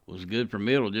was good for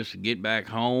Middle just to get back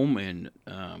home and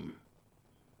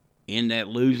end that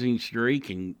losing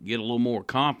streak and get a little more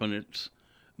confidence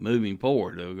moving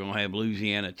forward. We're going to have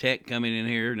Louisiana Tech coming in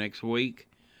here next week.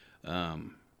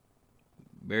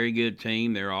 Very good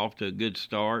team. They're off to a good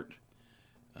start.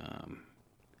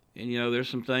 And, you know, there's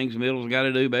some things Middle's got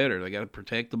to do better. They got to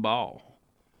protect the ball.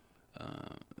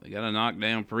 They got to knock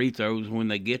down free throws when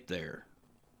they get there.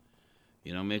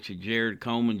 You know, I mentioned Jared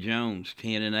Coleman-Jones,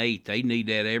 10 and 8. They need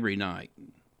that every night.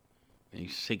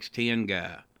 He's a 6'10"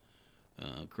 guy.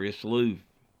 Chris Loof,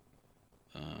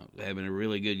 having a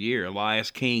really good year.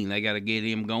 Elias King, they got to get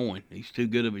him going. He's too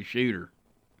good of a shooter.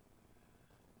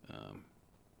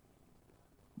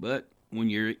 But when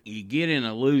you get in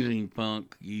a losing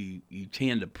funk, you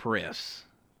tend to press.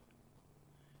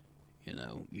 You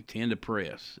know, you tend to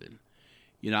press. And,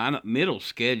 you know, I know Middle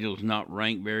schedule's not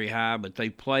ranked very high, but they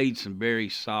played some very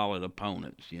solid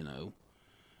opponents, you know,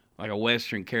 like a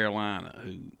Western Carolina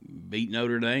who beat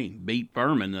Notre Dame, beat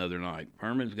Furman the other night.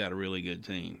 Furman's got a really good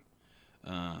team.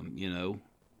 You know,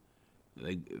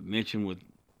 they mentioned with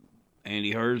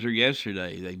Andy Herzer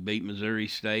yesterday, they beat Missouri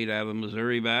State out of the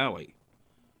Missouri Valley.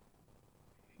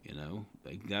 You know,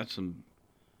 they've got some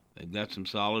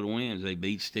solid wins. They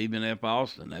beat Stephen F.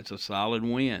 Austin. That's a solid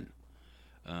win.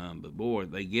 But, boy,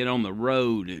 they get on the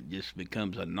road, it just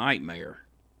becomes a nightmare.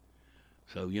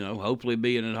 So, you know, hopefully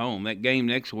being at home. That game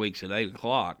next week's at 8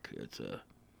 o'clock. It's I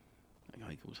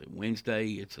think it was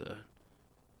Wednesday. It's a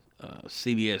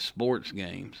CBS Sports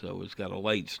game, so it's got a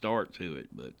late start to it.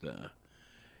 But,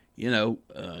 you know,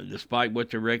 despite what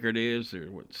their record is, they're,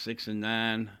 6 and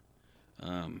 9.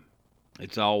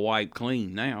 It's all wiped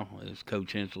clean now, as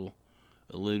Coach Insel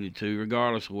alluded to,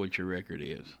 regardless of what your record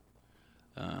is.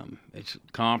 It's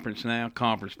conference now.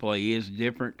 Conference play is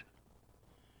different.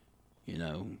 You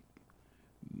know,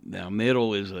 now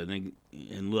Middle is in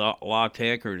La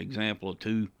Tech are an example of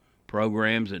two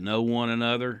programs that know one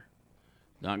another.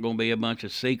 Not going to be a bunch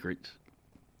of secrets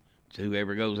to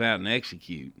whoever goes out and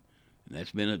execute. And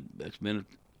that's been a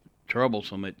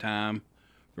troublesome at time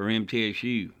for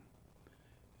MTSU.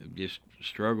 They've just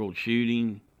struggled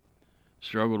shooting,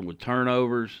 struggled with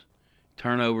turnovers.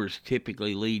 Turnovers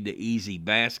typically lead to easy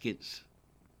baskets.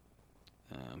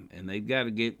 And they've got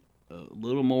to get a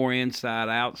little more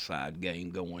inside-outside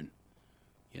game going.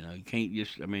 You know, you can't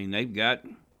just, I mean, they've got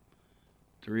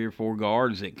 3 or 4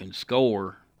 guards that can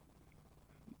score.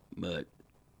 But,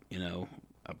 you know,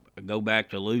 I go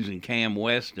back to losing Cam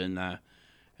Weston. I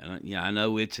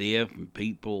know it's if, and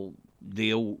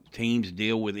teams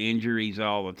deal with injuries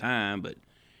all the time, but,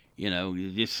 you know,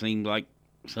 it just seems like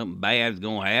something bad's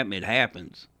going to happen. It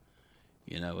happens.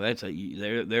 You know,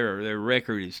 their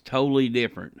record is totally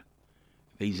different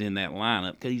if he's in that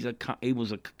lineup because he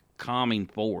was a calming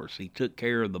force. He took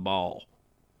care of the ball,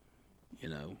 you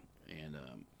know, and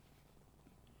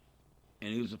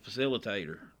he was a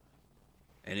facilitator,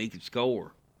 and he could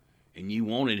score, and you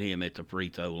wanted him at the free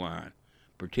throw line,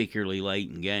 particularly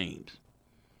late in games.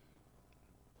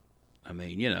 I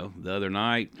mean, you know, the other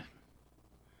night,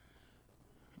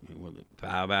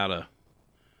 5 out of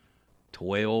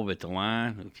 12 at the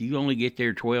line. If you only get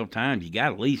there 12 times, you got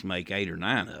to at least make 8 or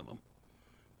 9 of them.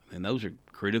 And those are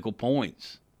critical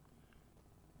points.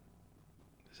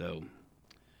 So,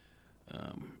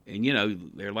 and, you know,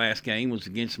 their last game was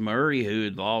against Murray, who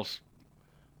had lost,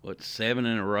 7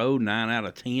 in a row, 9 out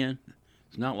of 10.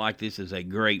 It's not like this is a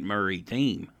great Murray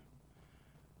team.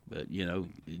 But,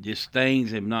 just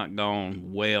things have not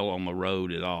gone well on the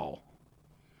road at all.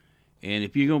 And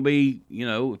if you're going to be,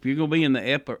 in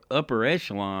the upper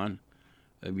echelon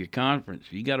of your conference,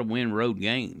 you got to win road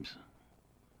games.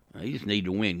 They just need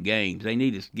to win games. They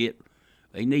need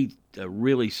to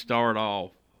really start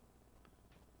off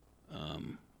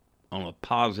on a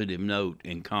positive note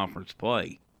in conference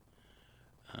play.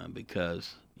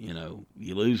 Because, you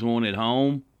lose one at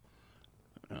home,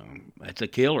 that's a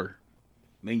killer.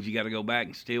 Means you got to go back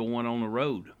and steal one on the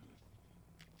road.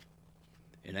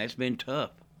 And that's been tough.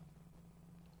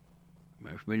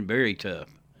 It's been very tough.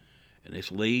 And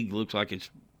this league looks like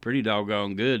it's pretty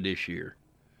doggone good this year.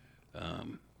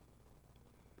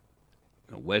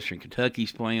 Western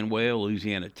Kentucky's playing well.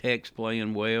 Louisiana Tech's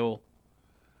playing well.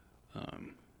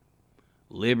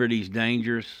 Liberty's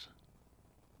dangerous.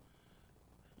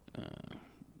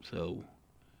 So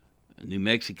New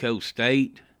Mexico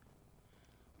State,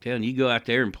 I'm telling you, go out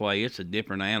there and play, it's a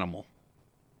different animal.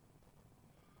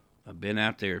 I've been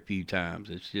out there a few times.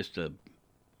 It's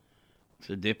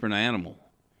a different animal,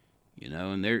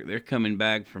 and they're coming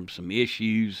back from some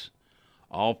issues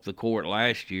off the court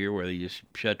last year where they just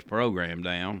shut the program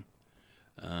down.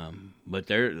 But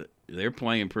they're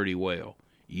playing pretty well.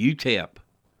 UTEP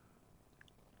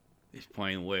is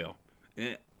playing well.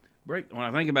 When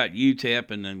I think about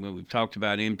UTEP, and then when we've talked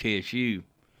about MTSU,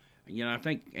 I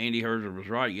think Andy Herzer was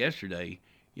right yesterday.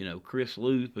 Chris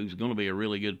Luth, who's going to be a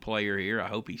really good player here, I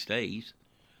hope he stays.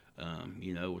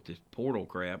 With this portal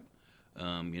crap,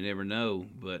 you never know.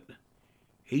 But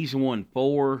he's won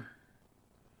 4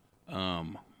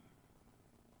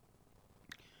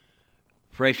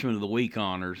 Freshman of the Week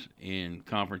honors in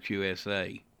Conference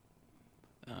USA.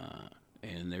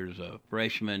 And there's a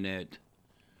freshman at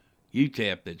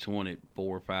UTEP that's won it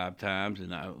 4 or 5 times,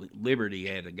 and Liberty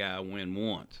had a guy win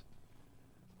once.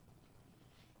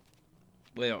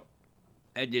 Well,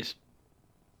 that just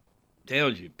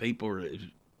tells you people are, as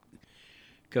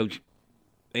Coach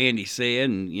Andy said,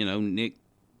 and, Nick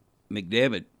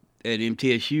McDevitt at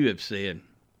MTSU have said,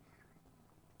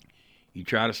 you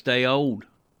try to stay old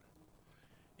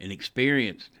and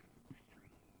experienced.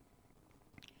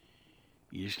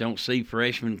 You just don't see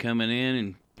freshmen coming in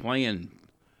and playing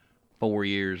 4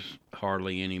 years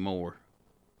hardly anymore.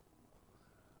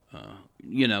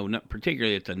 Not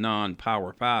particularly at the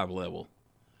non-Power 5 level.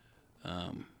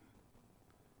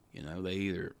 They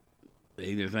either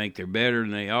think they're better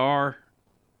than they are,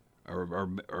 or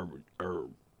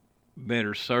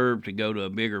better served to go to a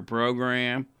bigger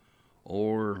program,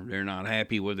 or they're not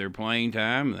happy with their playing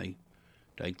time. They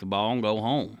take the ball and go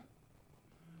home.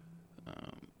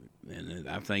 And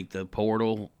I think the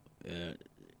portal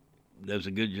does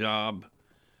a good job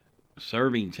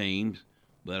serving teams,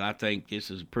 but I think this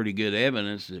is pretty good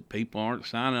evidence that people aren't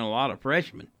signing a lot of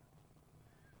freshmen.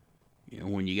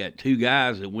 When you got 2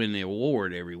 guys that win the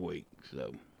award every week,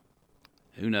 so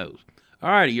who knows? All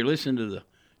right, you're listening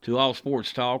to All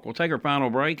Sports Talk. We'll take our final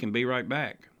break and be right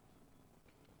back.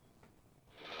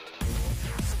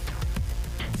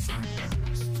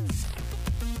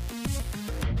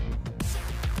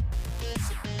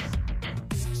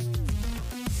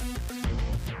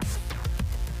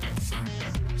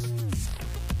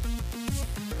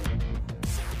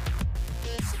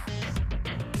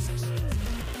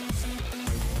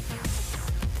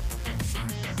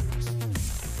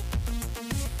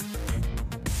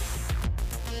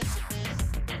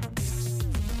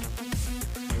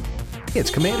 It's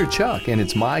Commander Chuck, and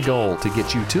it's my goal to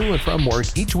get you to and from work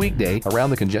each weekday around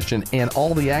the congestion and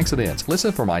all the accidents.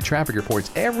 Listen for my traffic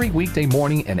reports every weekday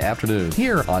morning and afternoon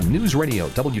here on News Radio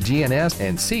WGNS,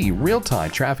 and see real-time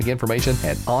traffic information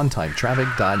at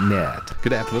ontimetraffic.net.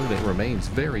 Good afternoon. It remains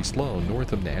very slow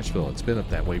north of Nashville. It's been up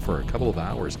that way for a couple of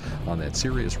hours on that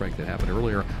serious wreck that happened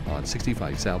earlier on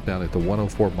 65 southbound at the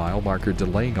 104 mile marker,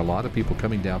 delaying a lot of people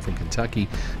coming down from Kentucky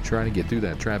trying to get through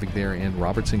that traffic there in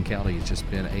Robertson County. It's just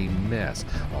been a mess.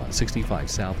 On 65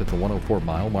 south at the 104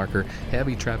 mile marker,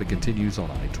 heavy traffic continues on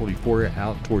I-24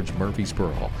 out towards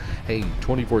Murfreesboro. Hey,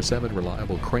 24/7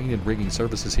 reliable crane and rigging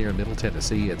services here in Middle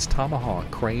Tennessee. It's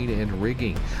Tomahawk Crane and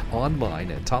Rigging,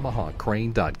 online at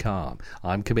tomahawkcrane.com.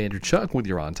 I'm Commander Chuck with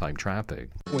your on-time traffic.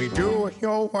 We do it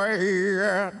your way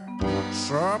at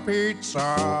Sir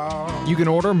Pizza. You can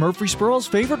order Murfreesboro's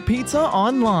favorite pizza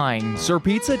online,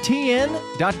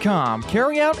 sirpizzatn.com.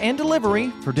 Carry out and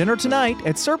delivery for dinner tonight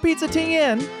at sirpizzatn.com.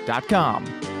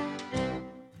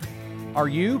 Are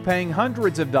you paying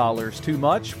hundreds of dollars too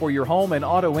much for your home and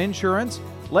auto insurance?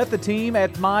 Let the team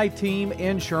at My Team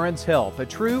Insurance help, a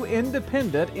true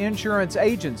independent insurance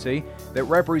agency that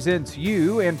represents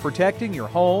you in protecting your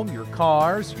home, your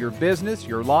cars, your business,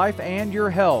 your life, and your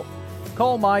health.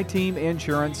 Call My Team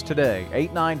Insurance today,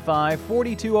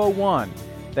 895-4201.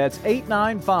 That's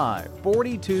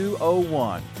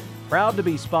 895-4201. Proud to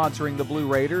be sponsoring the Blue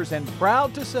Raiders and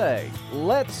proud to say,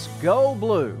 let's go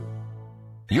Blue.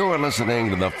 You're listening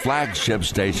to the flagship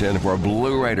station for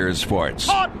Blue Raiders sports.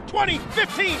 On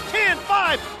 2015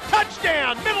 10-5,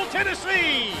 touchdown, Middle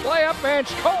Tennessee. Play up, bench,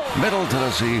 Cole. Middle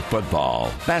Tennessee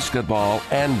football, basketball,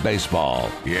 and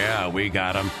baseball. Yeah, we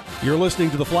got them. You're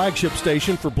listening to the flagship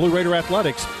station for Blue Raider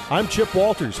Athletics. I'm Chip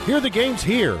Walters. Hear the games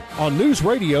here on News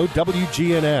Radio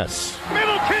WGNS.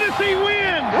 Middle Tennessee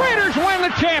win! Raiders win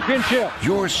the championship.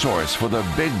 Your source for the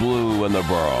Big Blue and the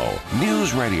Borough.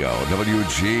 News Radio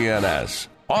WGNS.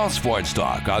 All sports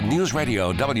talk on News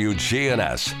Radio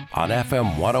WGNS on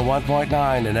FM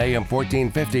 101.9 and AM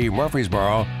 1450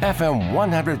 Murfreesboro, FM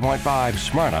 100.5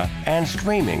 Smyrna, and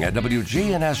streaming at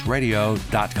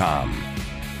WGNSradio.com.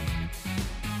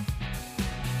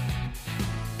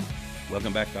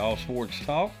 Welcome back to All Sports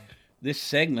Talk. This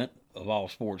segment of All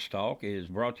Sports Talk is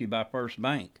brought to you by First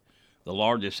Bank, the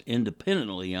largest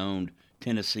independently owned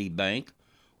Tennessee bank,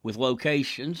 with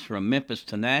locations from Memphis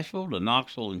to Nashville to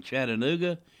Knoxville and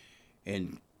Chattanooga,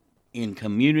 and in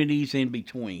communities in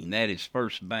between. That is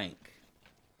First Bank.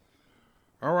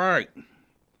 All right,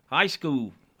 high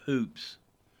school hoops.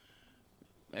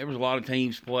 There was a lot of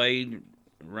teams played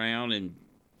around in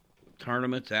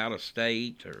tournaments out of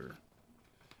state or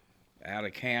out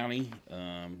of county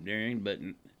during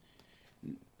the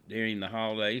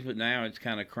holidays, but now it's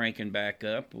kind of cranking back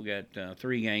up. We got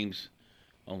 3 games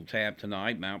on tap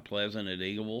tonight: Mount Pleasant at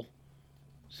Eagleville,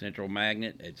 Central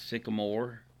Magnet at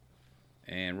Sycamore,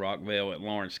 and Rockville at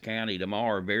Lawrence County.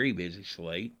 Tomorrow, a very busy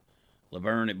slate: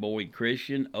 Laverne at Boyd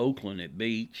Christian, Oakland at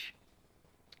Beach.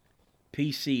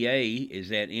 PCA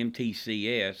is at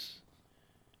MTCS.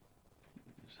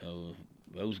 So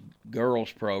those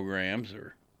girls programs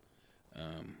are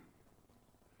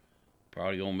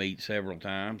probably going to meet several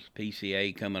times.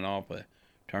 PCA coming off a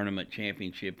tournament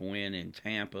championship win in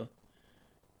Tampa,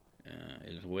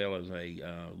 as well as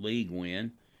a league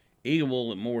win.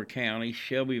 Eagleville at Moore County,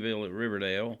 Shelbyville at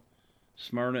Riverdale,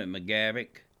 Smyrna at McGavock,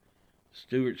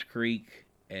 Stewart's Creek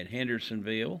at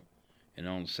Hendersonville, and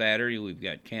on Saturday we've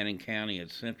got Cannon County at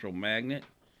Central Magnet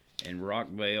and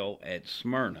Rockville at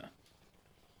Smyrna.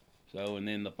 So, and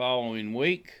then the following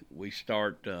week we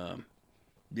start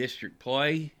district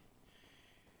play,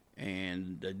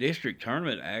 and the district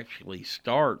tournament actually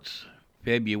starts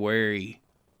February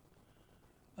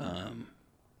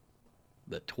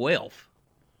the 12th.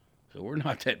 So we're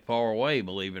not that far away,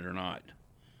 believe it or not.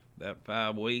 About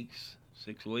 5 weeks,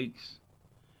 6 weeks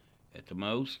at the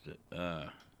most. And,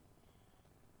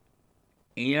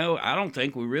 you know, I don't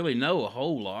think we really know a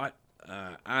whole lot.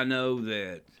 I know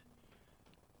that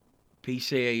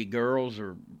PCA girls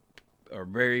are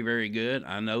very, very good.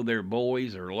 I know their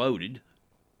boys are loaded.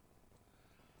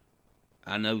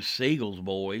 I know Siegel's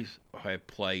boys have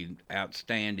played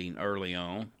outstanding early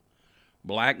on.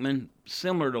 Blackman,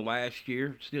 similar to last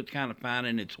year, still kind of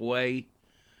finding its way.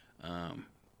 You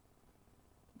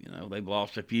know, they've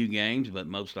lost a few games, but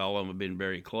most all of them have been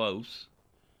very close.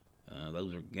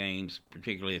 Those are games,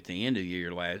 particularly at the end of the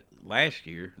year last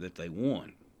year, that they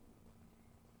won.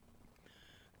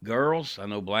 Girls, I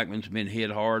know Blackman's been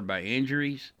hit hard by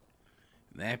injuries.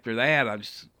 And after that, I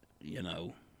just, you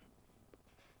know,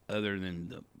 other than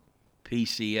the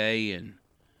PCA and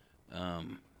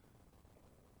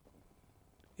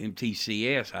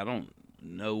MTCS, I don't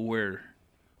know where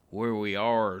we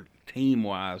are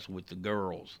team-wise with the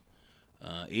girls.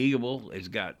 Eagleville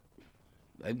they've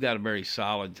got a very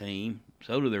solid team.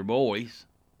 So do their boys,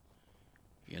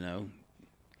 you know.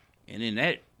 And in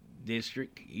that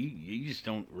district, you just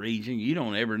don't you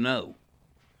don't ever know.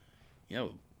 You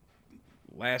know,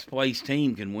 last place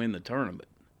team can win the tournament.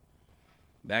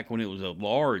 Back when it was a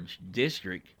large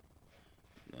district,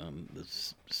 the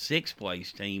 6th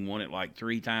place team won it like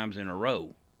 3 times in a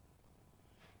row.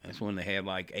 That's when they had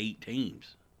like 8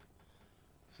 teams.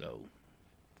 So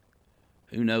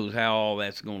who knows how all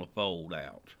that's going to fold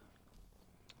out.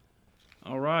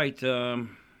 All right,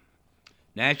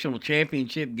 national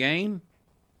championship game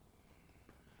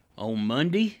on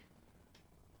Monday.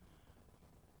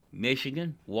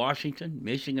 Michigan, Washington.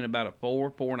 Michigan about a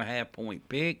 4.5 point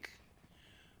pick.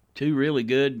 2 really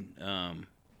good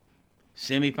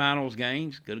semifinals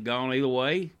games. Could have gone either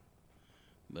way.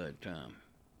 But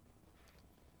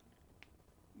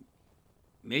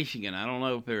Michigan, I don't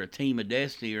know if they're a team of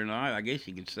destiny or not. I guess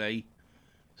you could say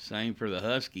same for the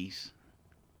Huskies.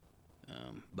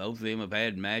 Both of them have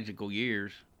had magical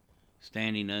years,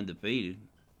 standing undefeated.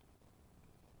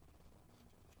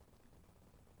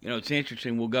 You know, it's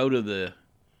interesting. We'll go to the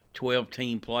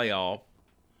 12-team playoff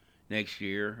next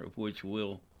year, of which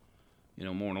will,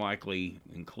 more than likely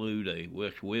include a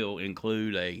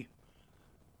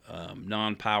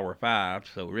non-Power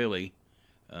 5. So really,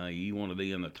 you want to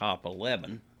be in the top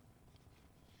 11.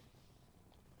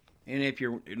 And if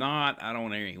you're not, I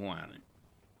don't hear any whining,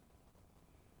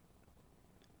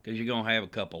 because you're going to have a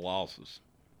couple losses,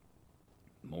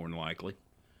 more than likely.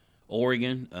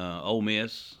 Oregon, Ole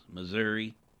Miss,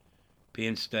 Missouri,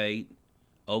 Penn State,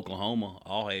 Oklahoma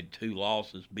all had 2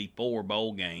 losses before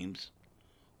bowl games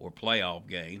or playoff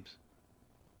games.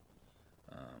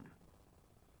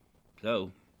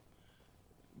 So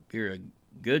if you're a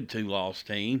good 2-loss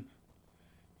team,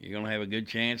 you're going to have a good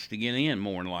chance to get in,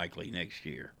 more than likely, next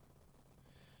year.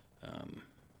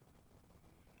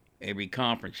 Every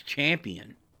conference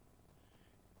champion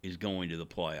is going to the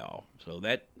playoff, so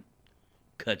that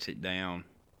cuts it down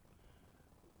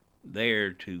there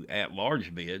to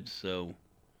at-large bids. So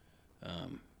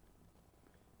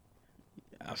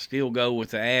I still go with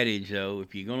the adage, though,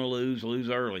 if you're going to lose, lose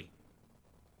early.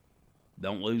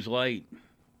 Don't lose late.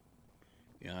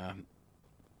 I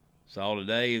saw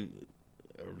today,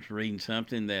 I was reading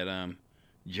something that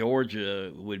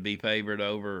Georgia would be favored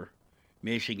over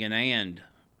Michigan and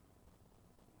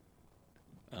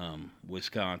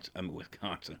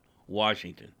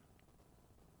Washington.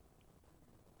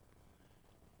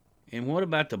 And what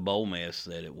about the bowl mess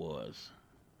that it was?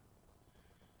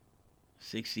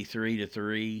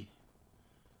 63-3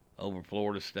 over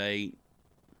Florida State.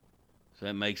 So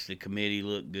that makes the committee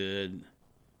look good.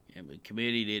 Yeah, but the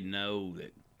committee didn't know that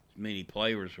as many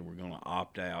players were going to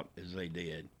opt out as they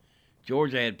did.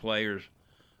 Georgia had players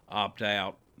opt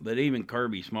out, but even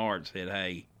Kirby Smart said,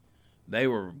 hey, they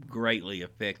were greatly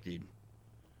affected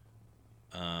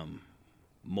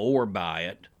more by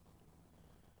it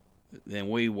than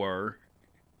we were.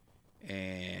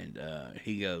 And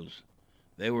he goes,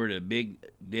 they were at a big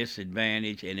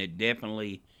disadvantage, and it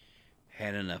definitely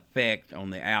had an effect on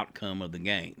the outcome of the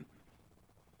game.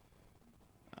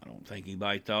 I don't think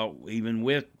anybody thought, even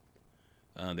with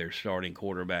their starting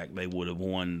quarterback, they would have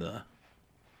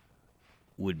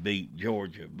would beat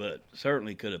Georgia, but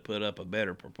certainly could have put up a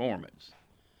better performance.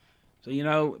 So,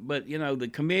 the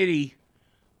committee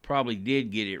probably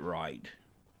did get it right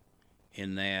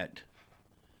in that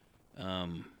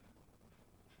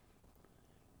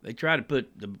they tried to put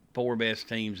the 4 best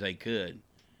teams they could,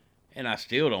 and I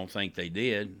still don't think they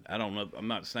did. I don't know. I'm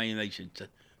not saying they should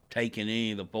take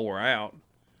any of the 4 out,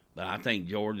 but I think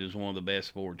Georgia is one of the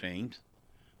best 4 teams.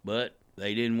 But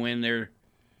they didn't win their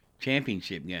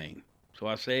championship game. So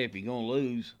I say if you're going to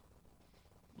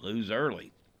lose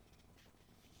early.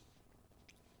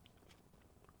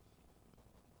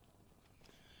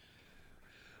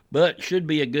 But should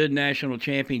be a good national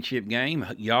championship game.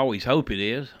 You always hope it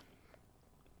is.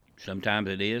 Sometimes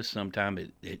it is. Sometimes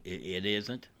it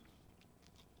isn't.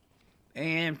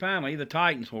 And finally, the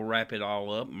Titans will wrap it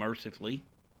all up mercifully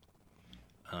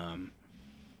on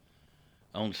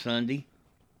Sunday.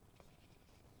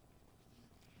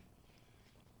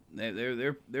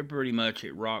 They're pretty much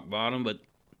at rock bottom, but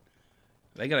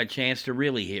they got a chance to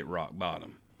really hit rock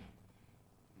bottom.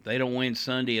 If they don't win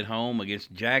Sunday at home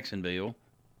against Jacksonville,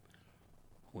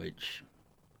 which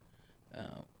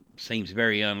seems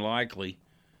very unlikely,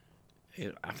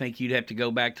 I think you'd have to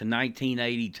go back to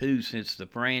 1982 since the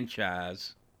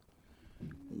franchise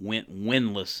went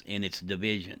winless in its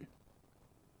division.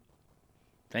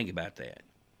 Think about that.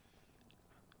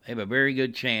 They have a very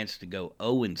good chance to go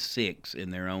 0-6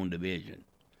 in their own division.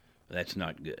 That's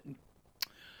not good.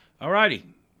 All righty.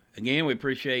 Again, we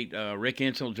appreciate Rick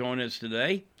Insell joining us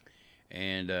today.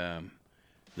 And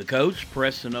the coach,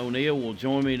 Preston O'Neill, will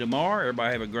join me tomorrow.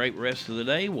 Everybody have a great rest of the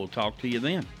day. We'll talk to you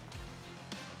then.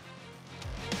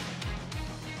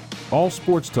 All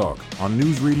Sports Talk on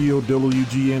News Radio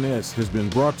WGNS has been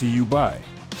brought to you by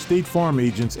State Farm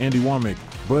agents Andy Womack,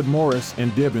 Bud Morris,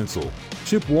 and Deb Insell.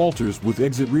 Chip Walters with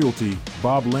Exit Realty,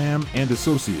 Bob Lamb and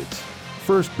Associates.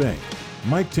 First Bank,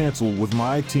 Mike Tansel with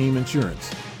My Team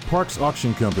Insurance. Parks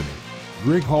Auction Company,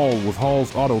 Greg Hall with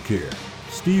Hall's Auto Care.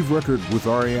 Steve Ruckert with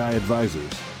RAI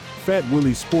Advisors. Fat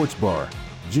Willie's Sports Bar,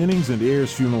 Jennings and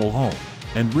Ayers Funeral Home,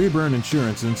 and Rayburn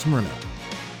Insurance in Smyrna.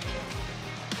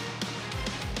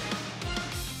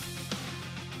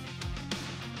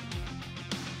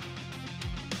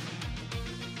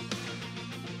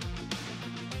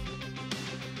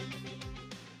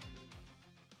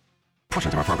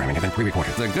 Portions of our programming have been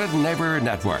pre-recorded. The Good Neighbor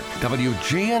Network,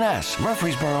 WGNS,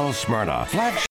 Murfreesboro, Smyrna, flagship.